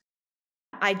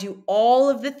do all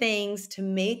of the things to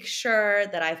make sure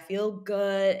that I feel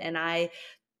good and I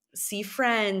see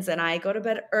friends and I go to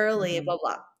bed early, blah,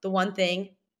 blah. The one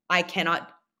thing I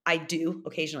do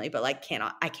occasionally, but like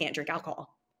I can't drink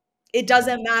alcohol. It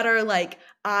doesn't matter. Like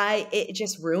it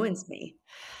just ruins me.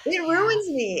 It Yeah. ruins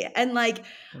me. And like,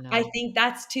 I I know. think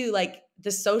that's too, like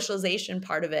the socialization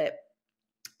part of it,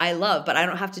 I love, but I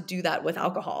don't have to do that with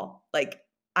alcohol. Like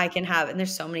I can have, and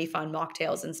there's so many fun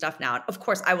mocktails and stuff now. Of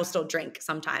course, I will still drink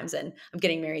sometimes, and I'm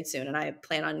getting married soon and I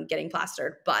plan on getting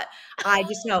plastered, but I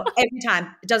just know every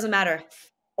time, it doesn't matter,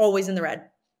 always in the red.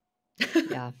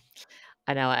 Yeah.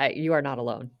 I know. You are not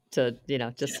alone to,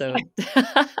 just so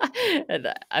and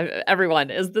everyone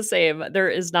is the same. There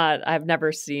is not, I've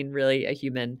never seen really a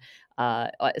human,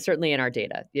 certainly in our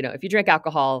data, if you drink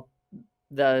alcohol,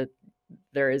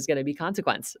 there is going to be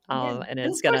consequence. Yeah. And And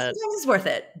it's of going course, to, sometimes it's worth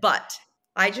it, but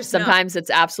I just know. sometimes it's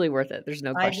absolutely worth it. There's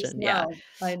no I just question. Yeah. know.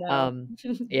 I know. Um,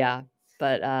 yeah.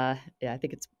 But, yeah, I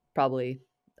think it's probably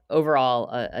overall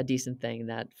a decent thing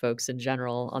that folks in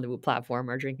general on the Whoop platform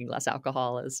are drinking less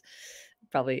alcohol is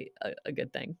probably a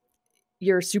good thing.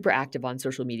 You're super active on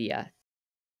social media.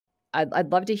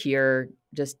 I'd love to hear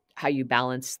just how you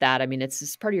balance that. I mean,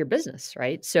 it's part of your business,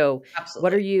 right? So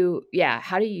what are Absolutely. you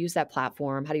how do you use that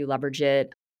platform? How do you leverage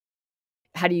it?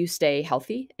 How do you stay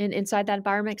healthy inside that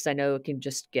environment? Because I know it can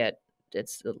just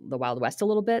it's the Wild West a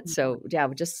little bit. So yeah, I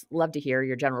would just love to hear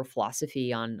your general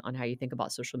philosophy on how you think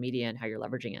about social media and how you're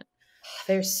leveraging it.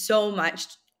 There's so much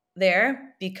there Mm,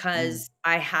 because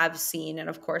I have seen, and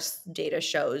of course, data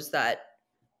shows that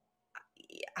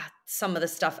some of the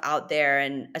stuff out there,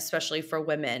 and especially for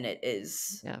women,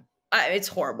 yeah. it's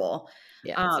horrible.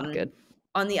 Yeah, it's not Um, good.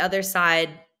 on the other side,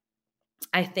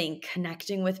 I think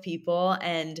connecting with people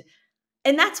and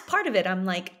that's part of it. I'm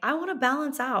like, I want to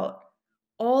balance out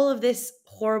all of this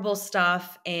horrible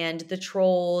stuff and the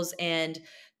trolls and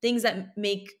things that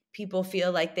make people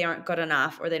feel like they aren't good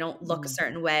enough or they don't look a Mm,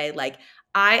 certain way. Like,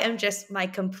 I am just my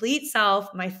complete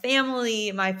self, my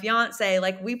family, my fiance,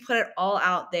 like, we put it all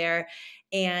out there.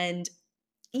 And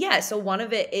yeah, so one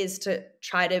of it is to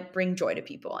try to bring joy to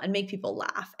people and make people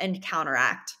laugh and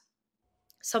counteract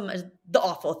some of the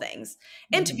awful things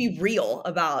and to mhm. be real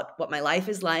about what my life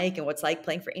is like and what's like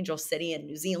playing for Angel City in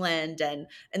New Zealand and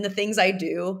the things I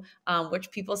do, which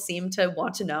people seem to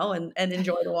want to know and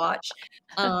enjoy to watch.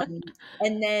 And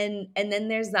then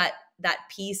there's that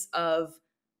piece of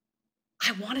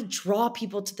I want to draw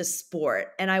people to the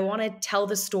sport and I want to tell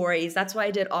the stories. That's why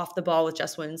I did Off the Ball with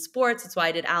Just Women's Sports. That's why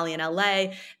I did Allie in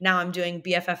LA. Now I'm doing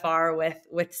BFFR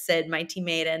with Sid, my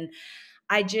teammate, and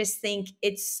I just think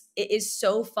it is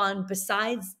so fun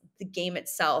besides the game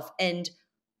itself. And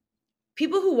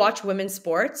people who watch women's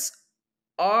sports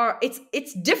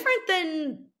it's different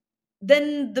than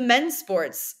the men's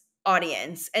sports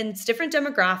audience, and it's different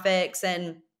demographics.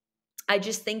 And I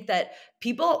just think that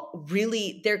people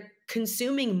really they're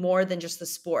consuming more than just the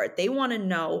sport. They want to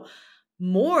know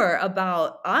more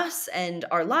about us and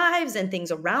our lives and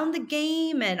things around the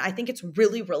game. And I think it's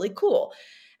really, really cool.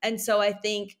 And so I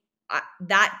think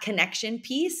that connection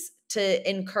piece to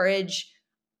encourage.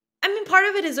 I mean, part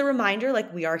of it is a reminder,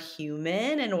 like, we are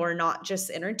human and we're not just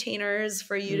entertainers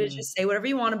for you to Mm, just say whatever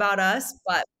you want about us.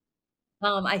 But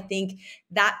I think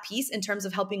that piece in terms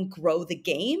of helping grow the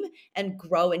game and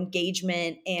grow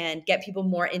engagement and get people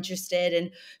more interested. And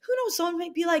who knows, someone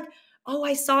might be like, oh,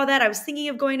 I saw that. I was thinking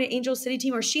of going to Angel City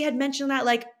team, or she had mentioned that,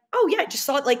 like, oh yeah, I just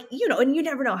saw it, like, and you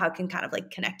never know how it can kind of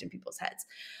like connect in people's heads.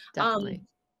 definitely.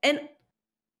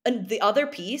 And the other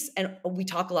piece, and we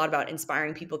talk a lot about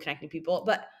inspiring people, connecting people,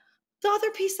 but the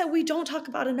other piece that we don't talk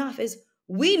about enough is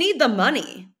we need the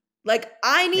money. Like,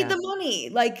 I need Yeah. the money.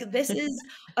 Like, this is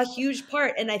a huge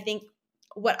part. And I think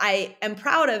what I am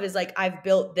proud of is, like, I've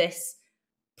built this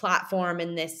platform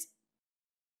and this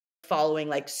following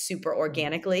like super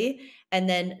Mm, organically. And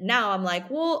then now I'm like,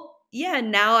 well, yeah,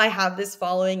 now I have this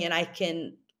following and I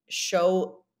can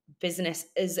show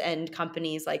businesses and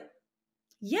companies like,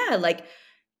 yeah, like,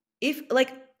 if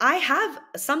like I have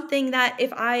something that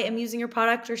if I am using your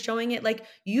product or showing it, like,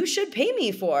 you should pay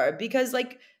me for, because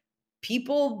like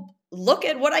people look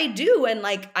at what I do, and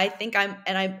like I think I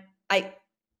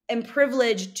am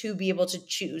privileged to be able to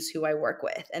choose who I work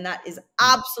with. And that is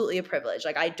mm, absolutely a privilege.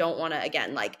 Like, I don't want to,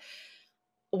 again, like,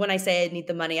 when I say I need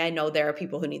the money, I know there are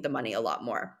people who need the money a lot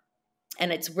more.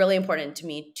 And it's really important to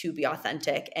me to be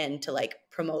authentic and to like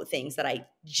promote things that I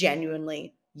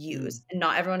genuinely mm, use. And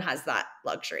not everyone has that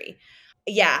luxury.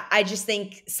 Yeah, I just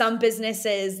think some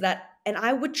businesses that, and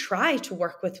I would try to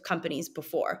work with companies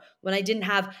before when I didn't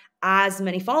have as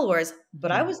many followers,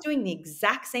 but I mhm, was doing the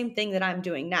exact same thing that I'm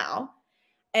doing now.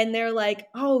 And they're like,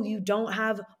 oh, you don't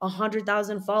have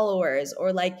 100,000 followers,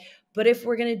 or like, but if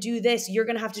we're going to do this, you're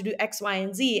going to have to do X, Y,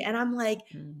 and Z. And I'm like,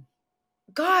 mm,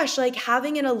 gosh, like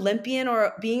having an Olympian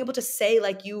or being able to say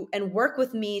like you and work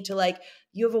with me to like,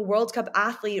 you have a World Cup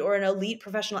athlete or an elite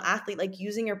professional athlete, like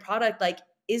using your product, like,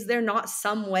 is there not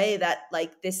some way that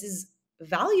like this is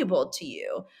valuable to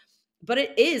you? But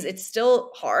it's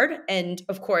still hard. And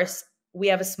of course, we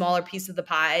have a smaller piece of the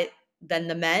pie than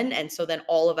the men. And so then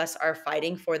all of us are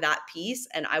fighting for that piece.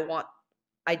 And I want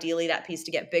ideally that piece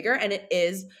to get bigger. And it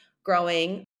is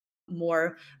growing.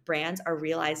 More brands are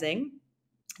realizing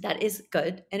that is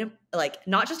good and like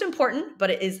not just important,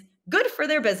 but it is good for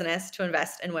their business to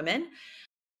invest in women.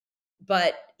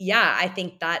 But yeah, I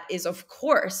think that is of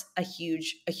course a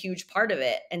huge part of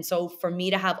it. And so for me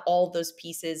to have all those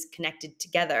pieces connected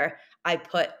together, I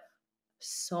put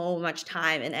so much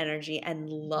time and energy and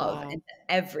love wow. into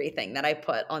everything that I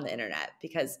put on the internet,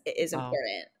 because it is Wow.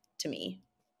 important to me.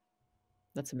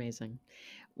 That's amazing.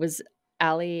 Was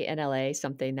Allie in LA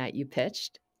something that you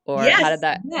pitched, or Yes, how did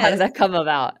yes. that come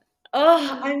about?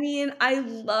 Oh, I mean, I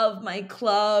love my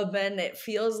club and it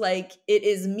feels like it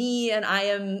is me and I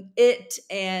am it.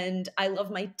 And I love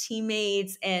my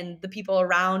teammates and the people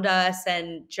around us.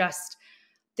 And just,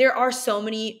 there are so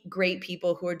many great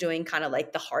people who are doing kind of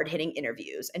like the hard hitting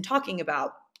interviews and talking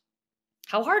about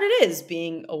how hard it is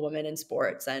being a woman in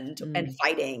sports and Mm,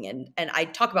 fighting. And I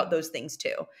talk about those things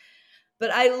too.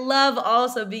 But I love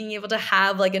also being able to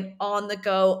have like an on the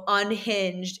go,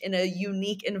 unhinged, in a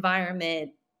unique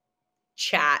environment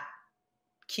chat,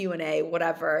 Q&A,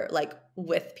 whatever, like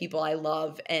with people I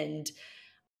love and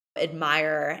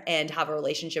admire and have a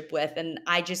relationship with. And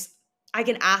I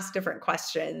can ask different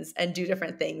questions and do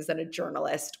different things than a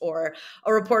journalist or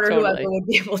a reporter, whoever totally. would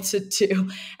be able to do.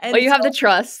 Well, And you so have the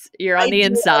trust, you're on I the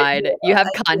do, I inside, do, you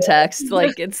have I context, do.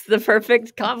 like, it's the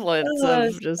perfect confluence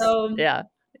of just So yeah,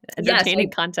 yeah, entertaining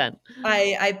so content.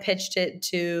 I pitched it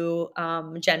to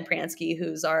Jen Pransky,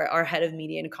 who's our head of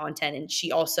media and content, and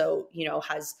she also,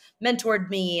 has mentored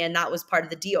me, and that was part of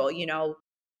the deal.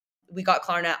 We got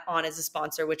Klarna on as a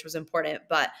sponsor, which was important,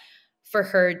 but for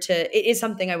her to, it is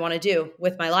something I want to do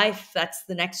with my life. That's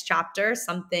the next chapter,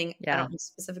 something I Yeah, don't know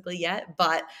specifically yet,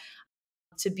 but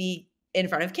to be in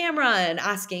front of camera and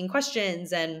asking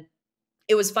questions. And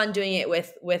it was fun doing it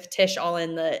with Tish all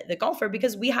in the golfer,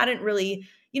 because we hadn't really,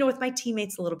 with my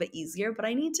teammates a little bit easier, but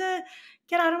I need to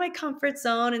get out of my comfort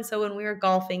zone. And so when we were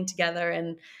golfing together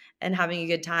and having a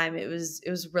good time, it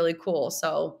was really cool.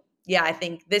 So yeah, I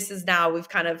think this is now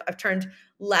I've turned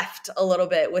left a little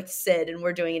bit with Sid, and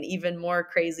we're doing an even more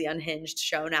crazy unhinged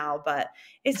show now, but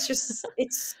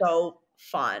it's so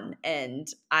fun. And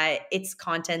it's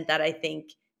content that I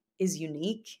think is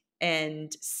unique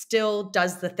and still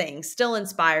does the thing, still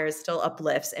inspires, still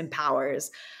uplifts,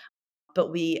 empowers.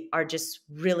 But we are just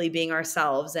really being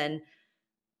ourselves. And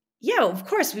yeah, of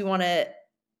course, we want to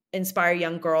inspire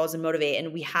young girls and motivate,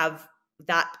 and we have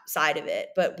that side of it.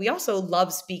 But we also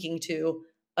love speaking to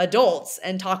adults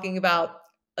and talking about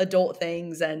adult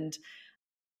things. And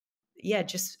yeah,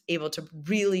 just able to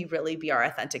really, really be our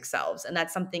authentic selves. And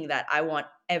that's something that I want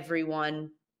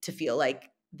everyone to feel like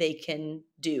they can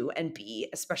do and be,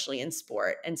 especially in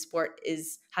sport. And sport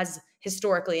has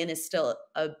historically and is still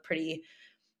a pretty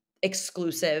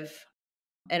exclusive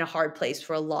and a hard place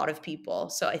for a lot of people.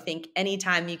 So I think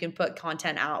anytime you can put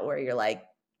content out where you're like,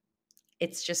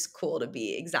 it's just cool to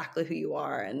be exactly who you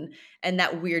are, and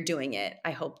that we're doing it,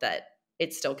 I hope that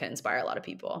it still can inspire a lot of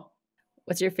people.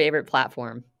 What's your favorite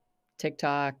platform?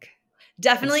 TikTok,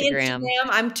 Definitely Instagram? Instagram.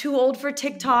 I'm too old for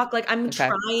TikTok. Like I'm Okay.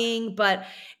 trying, but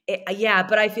yeah,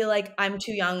 but I feel like I'm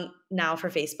too young now for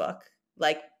Facebook.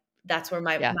 Like that's where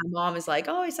my Yeah. mom is like,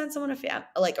 "Oh, I sent someone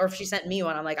like, or if she sent me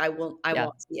one, I'm like, I Yeah.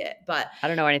 won't see it." But I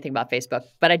don't know anything about Facebook,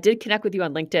 but I did connect with you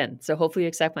on LinkedIn. So hopefully you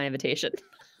accept my invitation.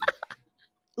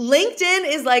 LinkedIn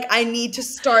is like, I need to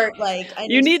start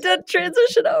You need to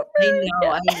transition over. I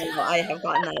Yeah. know. I have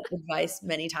gotten that advice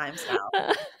many times now.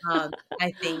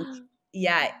 I think,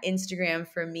 yeah, Instagram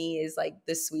for me is like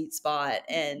the sweet spot,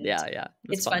 and Yeah.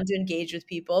 It's it's fun fun. to engage with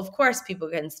people. Of course, people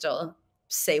can still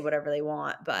say whatever they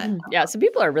want, but Yeah. Some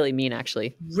people are really mean,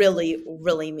 actually. really,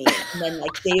 really mean. And then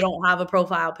like they don't have a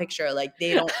profile picture, like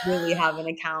they don't really have an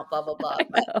account, blah, blah, blah.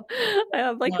 I know.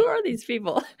 I'm like, who Um, are these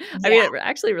people? I yeah, mean, it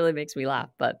actually really makes me laugh,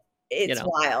 but it's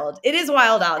wild. It is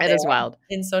wild out it there is wild.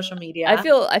 in social I media.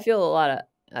 feel I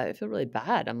feel really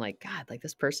bad. I'm like, God, like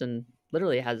this person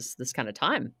literally has this kind of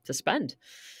time to spend,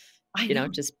 I know.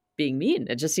 just being mean.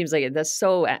 It just seems like it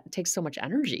takes so much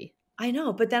energy. I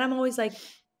know. But then I'm always like,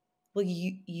 well,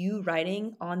 you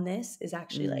writing on this is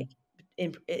actually like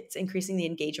Mm, it's increasing the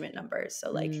engagement numbers.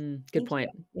 So like, good thank you, point.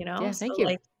 Yeah, So thank you.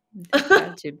 like,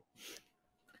 Gratitude.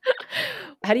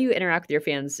 How do you interact with your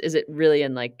fans? Is it really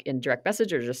in direct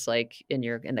message or just like in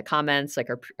the comments? Like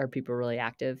are people really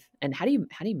active? And how do you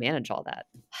manage all that?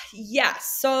 yeah.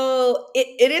 So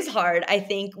it is hard. I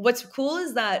think what's cool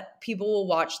is that people will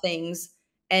watch things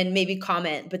and maybe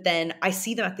comment, but then I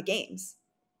see them at the games.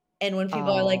 And when people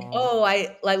are like, Oh. "Oh,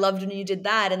 I loved when you did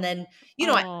that," and then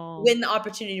Oh. when the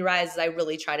opportunity arises, I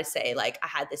really try to say like I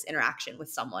had this interaction with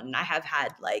someone, and I have had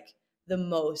like the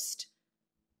most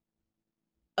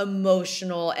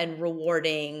emotional and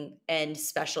rewarding and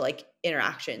special like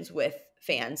interactions with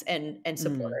fans and Mm.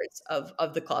 supporters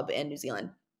of the club in New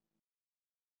Zealand.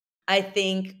 I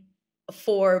think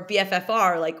for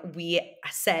BFFR, like we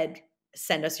said,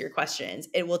 send us your questions.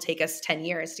 It will take us 10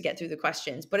 years to get through the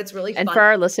questions, but it's really And fun. for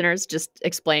our listeners, just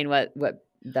explain what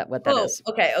that Oh, is.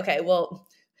 okay. Well,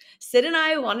 Sid and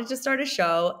I wanted to start a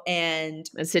show, and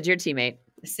And Sid's your teammate.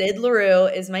 Sid LaRue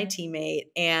is my teammate,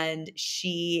 and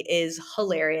she is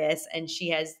hilarious, and she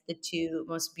has the two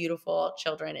most beautiful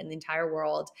children in the entire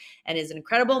world, and is an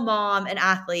incredible mom and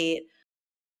athlete.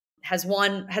 Has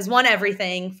won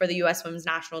everything for the U.S. Women's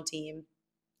National Team.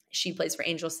 She plays for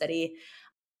Angel City,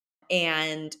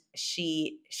 and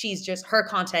she's just her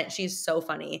content. She's so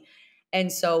funny,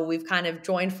 and so we've kind of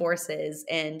joined forces.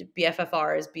 And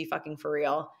BFFR is be fucking for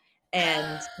real,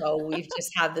 and so we've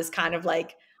just have this kind of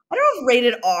like I don't know if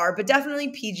rated R, but definitely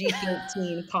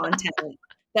PG-13 content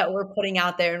that we're putting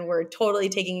out there, and we're totally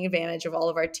taking advantage of all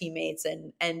of our teammates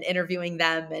and interviewing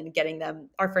them and getting them.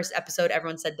 Our first episode,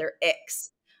 everyone said their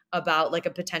icks about like a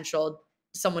potential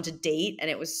someone to date, and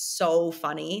it was so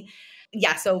funny.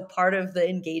 Yeah, so part of the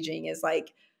engaging is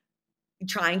like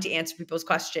trying to answer people's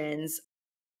questions,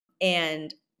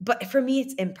 but for me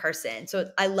it's in person. So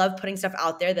I love putting stuff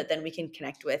out there that then we can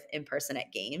connect with in person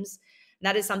at games. And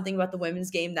that is something about the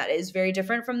women's game that is very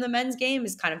different from the men's game,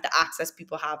 is kind of the access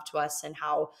people have to us and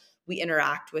how we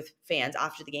interact with fans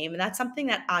after the game. And that's something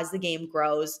that as the game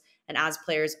grows and as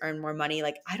players earn more money,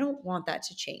 like I don't want that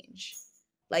to change.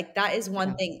 Like that is one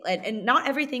Yeah. thing, and not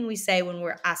everything we say when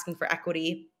we're asking for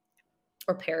equity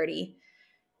or parity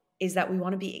is that we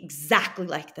want to be exactly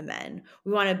like the men.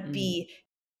 We want to be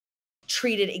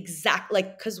treated exactly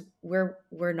like, because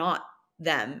we're not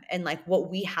them. And like what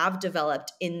we have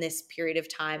developed in this period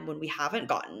of time when we haven't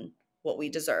gotten what we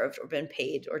deserved or been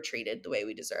paid or treated the way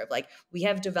we deserve, like we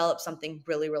have developed something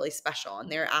really, really special. And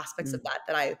there are aspects of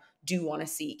that I do want to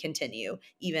see continue,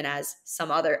 even as some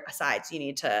other sides they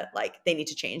need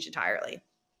to change entirely.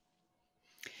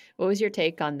 What was your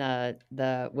take on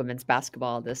the women's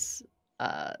basketball this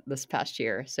past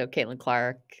year? So Caitlin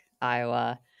Clark,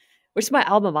 Iowa, which is my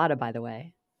alma mater, by the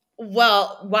way.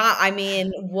 Well, wow. I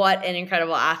mean, what an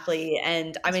incredible athlete.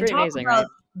 And I It's mean, pretty talk amazing, about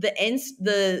right?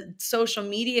 the social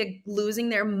media losing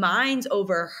their minds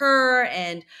over her.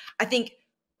 And I think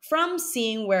from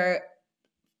seeing where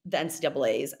the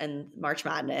NCAAs and March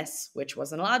Madness, which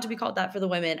wasn't allowed to be called that for the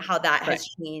women, how that Right. has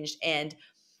changed. And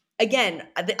again,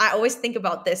 I always think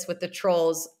about this with the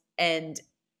trolls and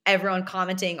everyone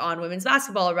commenting on women's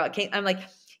basketball about Kate. I'm like,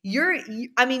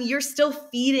 you're still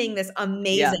feeding this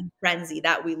amazing frenzy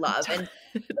that we love. And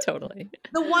Totally.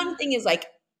 the one thing is like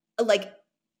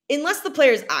unless the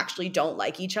players actually don't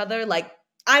like each other, like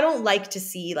I don't like to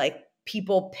see like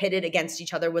people pitted against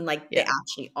each other when like they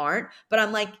actually aren't. But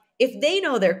I'm like, if they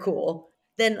know they're cool,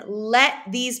 then let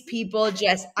these people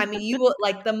just, I mean, you will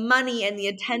like the money and the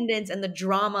attendance and the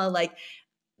drama, like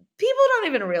people don't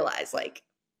even realize like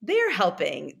they're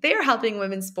helping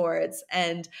women's sports.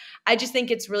 And I just think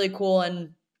it's really cool.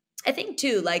 And I think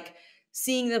too, like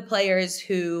seeing the players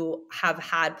who have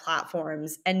had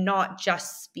platforms and not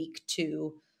just speak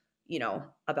to, you know,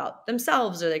 about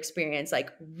themselves or the experience,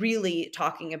 like really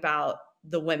talking about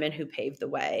the women who paved the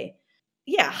way.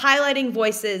 Yeah, highlighting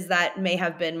voices that may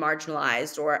have been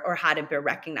marginalized or hadn't been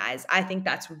recognized. I think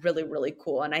that's really, really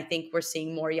cool. And I think we're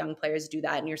seeing more young players do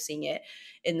that, and you're seeing it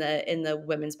in the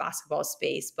women's basketball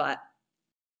space. But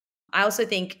I also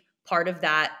think part of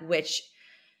that, which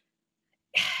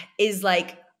is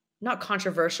like not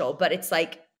controversial, but it's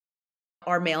like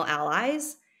our male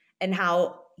allies and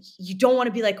how you don't want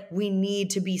to be like, we need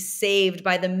to be saved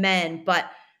by the men, but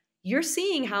you're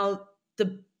seeing how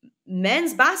the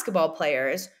men's basketball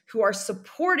players who are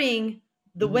supporting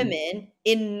the women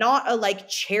in not a like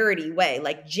charity way,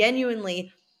 like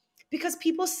genuinely, because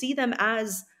people see them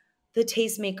as the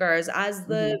tastemakers, as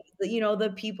the you know, the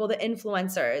people, the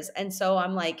influencers. And so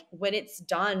I'm like, when it's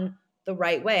done the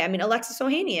right way, I mean, Alexis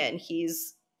Ohanian,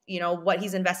 he's, you know, what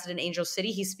he's invested in Angel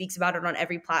City, he speaks about it on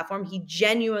every platform. He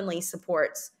genuinely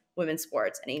supports women's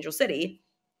sports in Angel City.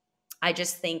 I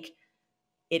just think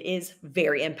it is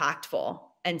very impactful.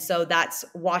 And so that's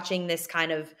watching this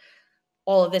kind of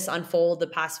all of this unfold the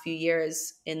past few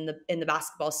years in the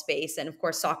basketball space. And of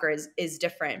course soccer is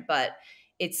different, but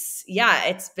it's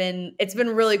been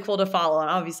really cool to follow. And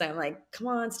obviously I'm like, come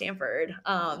on, Stanford.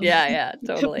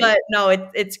 Totally. But no,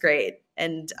 it's great.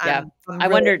 And I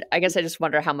guess I just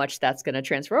wonder how much that's going to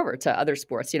transfer over to other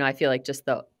sports. You know, I feel like just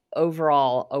the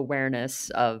overall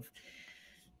awareness of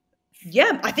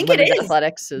I think it is.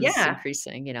 Athletics is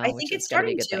increasing, you know, I think it's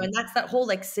starting to, and that's that whole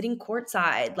like sitting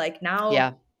courtside. Like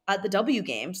now at the W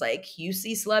games, like you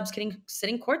see celebs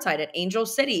sitting courtside at Angel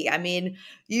City. I mean,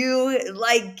 you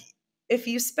like if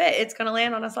you spit, it's gonna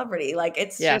land on a celebrity. Like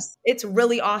it's just it's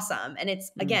really awesome. And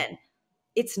it's again,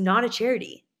 it's not a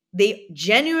charity. They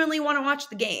genuinely want to watch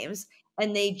the games,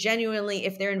 and they genuinely,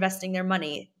 if they're investing their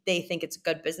money, they think it's a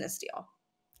good business deal.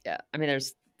 Yeah. I mean,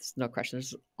 there's no question.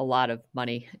 There's a lot of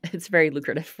money. It's very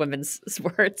lucrative, women's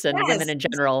sports and women in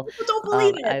general. People don't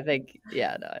believe it. I think,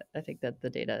 I think that the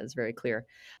data is very clear.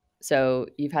 So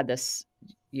you have this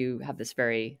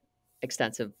very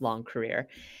extensive, long career.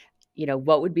 You know,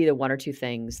 what would be the one or two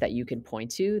things that you can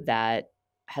point to that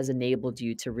has enabled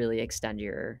you to really extend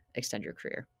your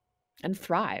career and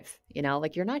thrive? You know,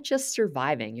 like you're not just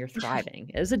surviving, you're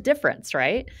thriving. There's a difference,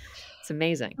 right? It's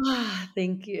amazing.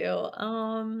 Thank you.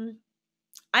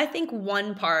 I think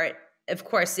one part, of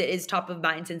course, it is top of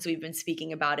mind since we've been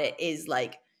speaking about it, is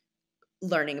like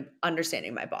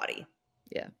understanding my body.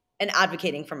 Yeah. And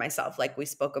advocating for myself, like we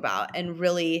spoke about. And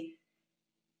really,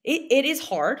 it is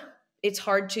hard. It's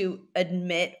hard to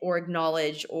admit or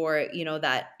acknowledge or, you know,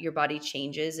 that your body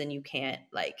changes and you can't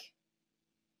like,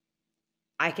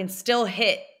 I can still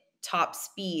hit top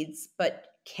speeds, but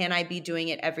can I be doing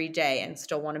it every day and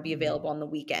still want to be available on the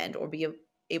weekend or be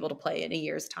able to play in a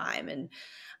year's time? And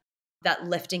that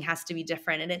lifting has to be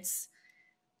different. And it's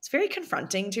very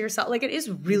confronting to yourself. Like it is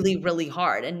really, really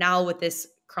hard. And now with this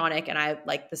chronic, and I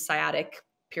like the sciatic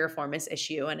piriformis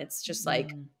issue, and it's just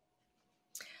like,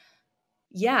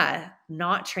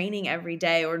 not training every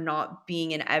day or not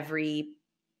being in every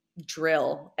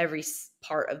drill, every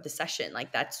part of the session.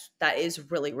 Like that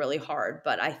is really, really hard.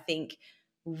 But I think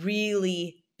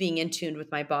really being in tune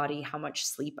with my body, how much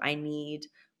sleep I need,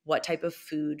 what type of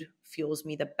food fuels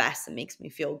me the best and makes me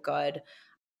feel good,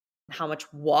 how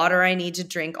much water I need to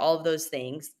drink, all of those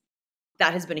things,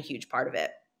 that has been a huge part of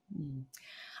it.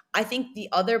 I think the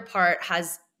other part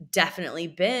has definitely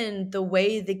been the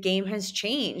way the game has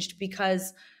changed,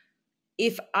 because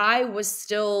if I was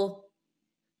still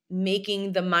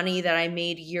making the money that I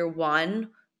made year one,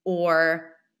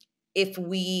 or if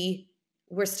we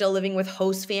were still living with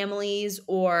host families,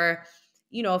 or,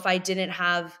 you know, if I didn't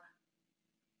have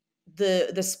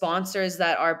the sponsors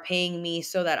that are paying me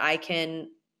so that I can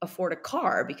afford a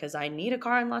car, because I need a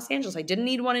car in Los Angeles. I didn't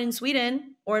need one in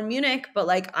Sweden or in Munich, but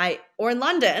or in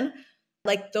London,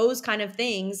 like those kind of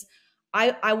things,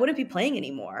 I wouldn't be playing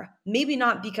anymore. Maybe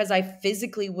not because I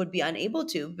physically would be unable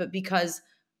to, but because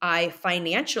I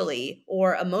financially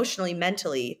or emotionally,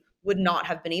 mentally would not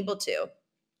have been able to.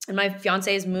 And my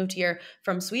fiance has moved here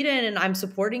from Sweden and I'm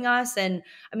supporting us. And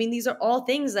I mean, these are all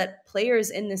things that players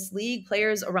in this league,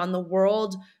 players around the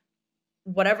world,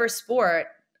 whatever sport,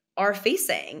 are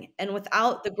facing. And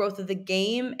without the growth of the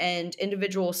game and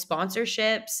individual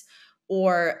sponsorships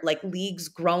or like leagues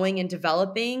growing and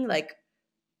developing, like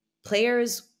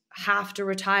players have to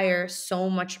retire so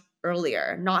much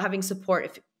earlier. Not having support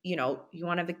if you want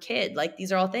to have a kid. Like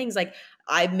these are all things like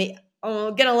I'm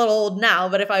getting a little old now,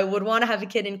 but if I would want to have a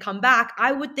kid and come back,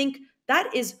 I would think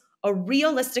that is a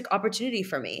realistic opportunity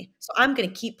for me. So I'm going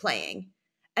to keep playing.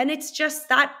 And it's just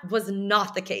that was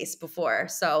not the case before.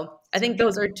 So I think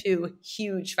those are two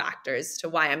huge factors to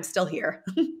why I'm still here.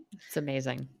 It's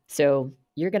amazing. So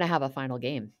you're going to have a final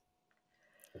game.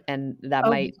 And that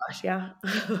gosh, yeah.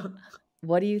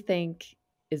 What do you think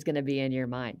is going to be in your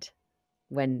mind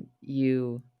when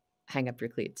you hang up your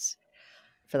cleats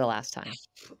for the last time?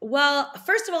 Well,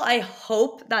 first of all, I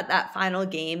hope that final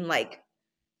game like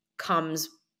comes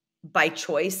by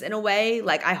choice in a way.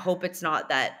 Like I hope it's not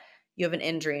that you have an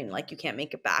injury and like you can't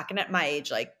make it back. And at my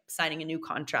age, like signing a new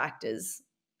contract is,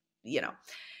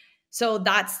 so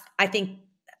that's, I think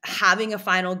having a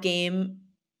final game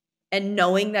and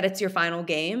knowing that it's your final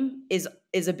game is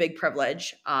a big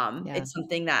privilege. It's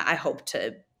something that I hope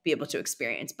to be able to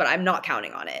experience, but I'm not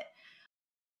counting on it.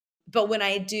 But when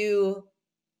I do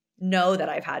know that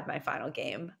I've had my final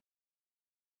game,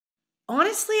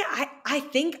 honestly, I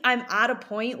think I'm at a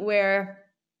point where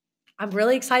I'm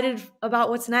really excited about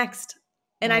what's next.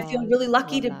 And I feel really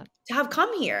lucky to have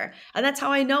come here. And that's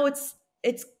how I know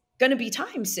it's going to be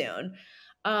time soon.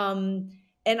 And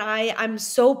I'm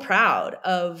so proud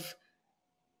of,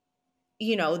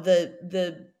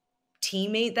 the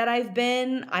teammate that I've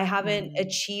been. I haven't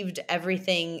achieved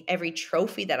everything, every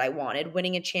trophy that I wanted,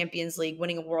 winning a Champions League,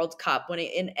 winning a World Cup,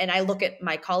 and I look at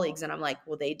my colleagues and I'm like,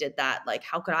 well, they did that. Like,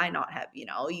 how could I not have,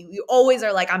 you always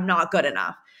are like, I'm not good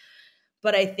enough.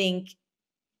 But I think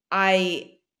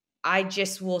I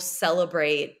just will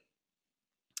celebrate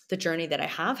the journey that I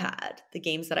have had, the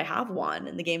games that I have won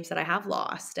and the games that I have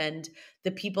lost and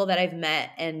the people that I've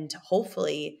met and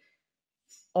hopefully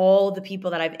all the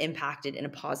people that I've impacted in a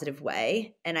positive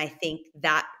way. And I think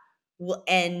that will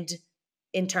end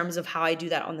in terms of how I do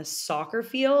that on the soccer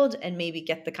field and maybe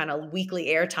get the kind of weekly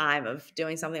airtime of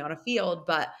doing something on a field.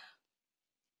 But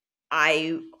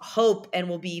I hope and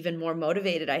will be even more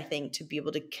motivated, I think, to be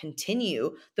able to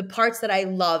continue the parts that I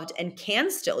loved and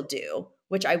can still do,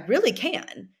 which I really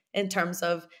can, in terms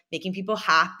of making people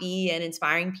happy and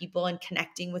inspiring people and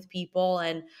connecting with people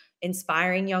and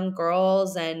inspiring young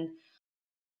girls and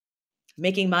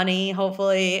making money,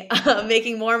 hopefully,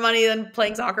 making more money than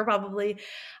playing soccer probably.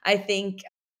 I think,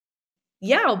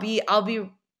 I'll be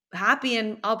happy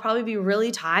and I'll probably be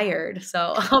really tired.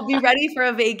 So I'll be ready for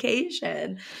a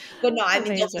vacation. But no, I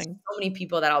mean, there's so many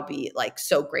people that I'll be like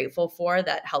so grateful for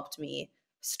that helped me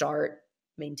start,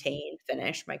 maintain,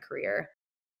 finish my career.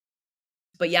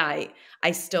 But yeah,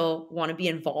 I still want to be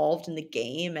involved in the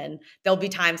game. And there'll be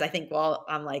times I think, well,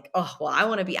 I'm like, oh, well, I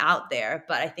want to be out there.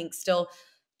 But I think still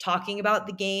talking about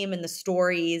the game and the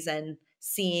stories and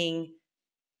seeing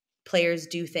players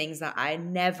do things that I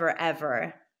never,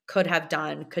 ever could have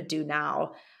done, could do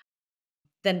now,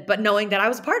 but knowing that I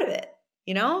was a part of it,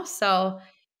 So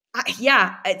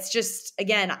it's just,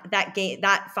 again,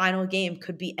 that final game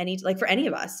could be for any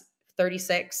of us,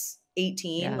 36,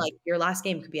 18, like your last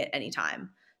game could be at any time.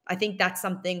 I think that's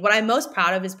something, what I'm most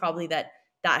proud of is probably that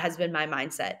has been my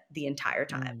mindset the entire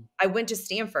time. I went to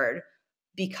Stanford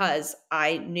because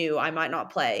I knew I might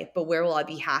not play, but where will I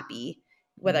be happy?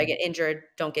 Whether I get injured,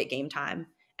 don't get game time.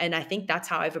 And I think that's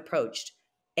how I've approached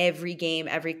every game,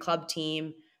 every club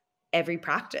team, every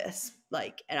practice.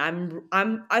 And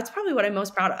it's probably what I'm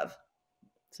most proud of.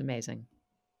 It's amazing.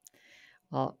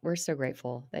 Well, we're so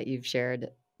grateful that you've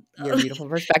shared your beautiful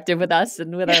perspective with us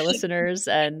and with our listeners.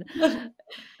 And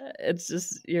it's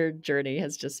just, your journey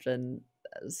has just been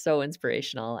so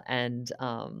inspirational. And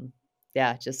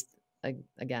just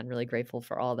again, really grateful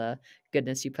for all the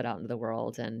goodness you put out into the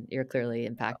world. And you're clearly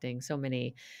impacting so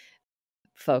many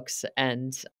folks.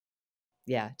 And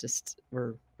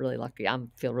we're really lucky. I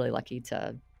feel really lucky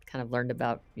to kind of learned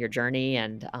about your journey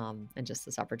and just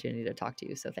this opportunity to talk to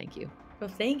you. So thank you. Well,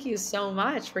 thank you so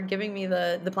much for giving me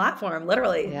the platform,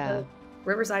 literally. The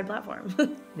Riverside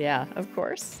platform. Yeah, of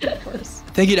course. Of course.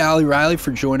 Thank you to Ali Riley for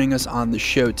joining us on the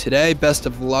show today. Best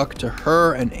of luck to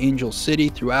her and Angel City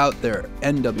throughout their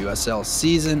NWSL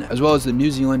season, as well as the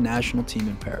New Zealand national team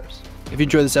in Paris. If you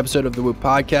enjoyed this episode of the Whoop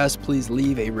Podcast, please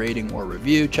leave a rating or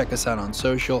review. Check us out on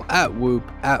social at Whoop,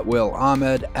 at Will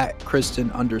Ahmed, at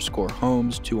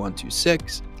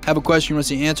Kristen_Holmes2126. Have a question you want to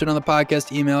see answered on the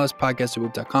podcast? Email us,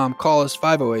 podcast@whoop.com. Call us,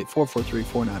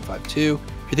 508-443-4952. If you're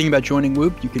thinking about joining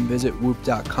Whoop, you can visit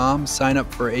whoop.com. Sign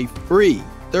up for a free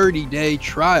 30-day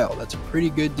trial. That's a pretty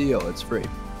good deal. It's free.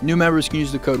 New members can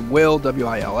use the code WILL,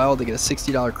 W-I-L-L, to get a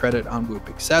 $60 credit on Whoop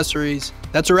accessories.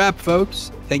 That's a wrap,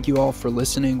 folks. Thank you all for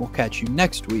listening. We'll catch you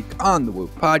next week on the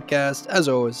Whoop Podcast. As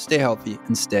always, stay healthy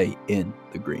and stay in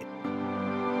the green.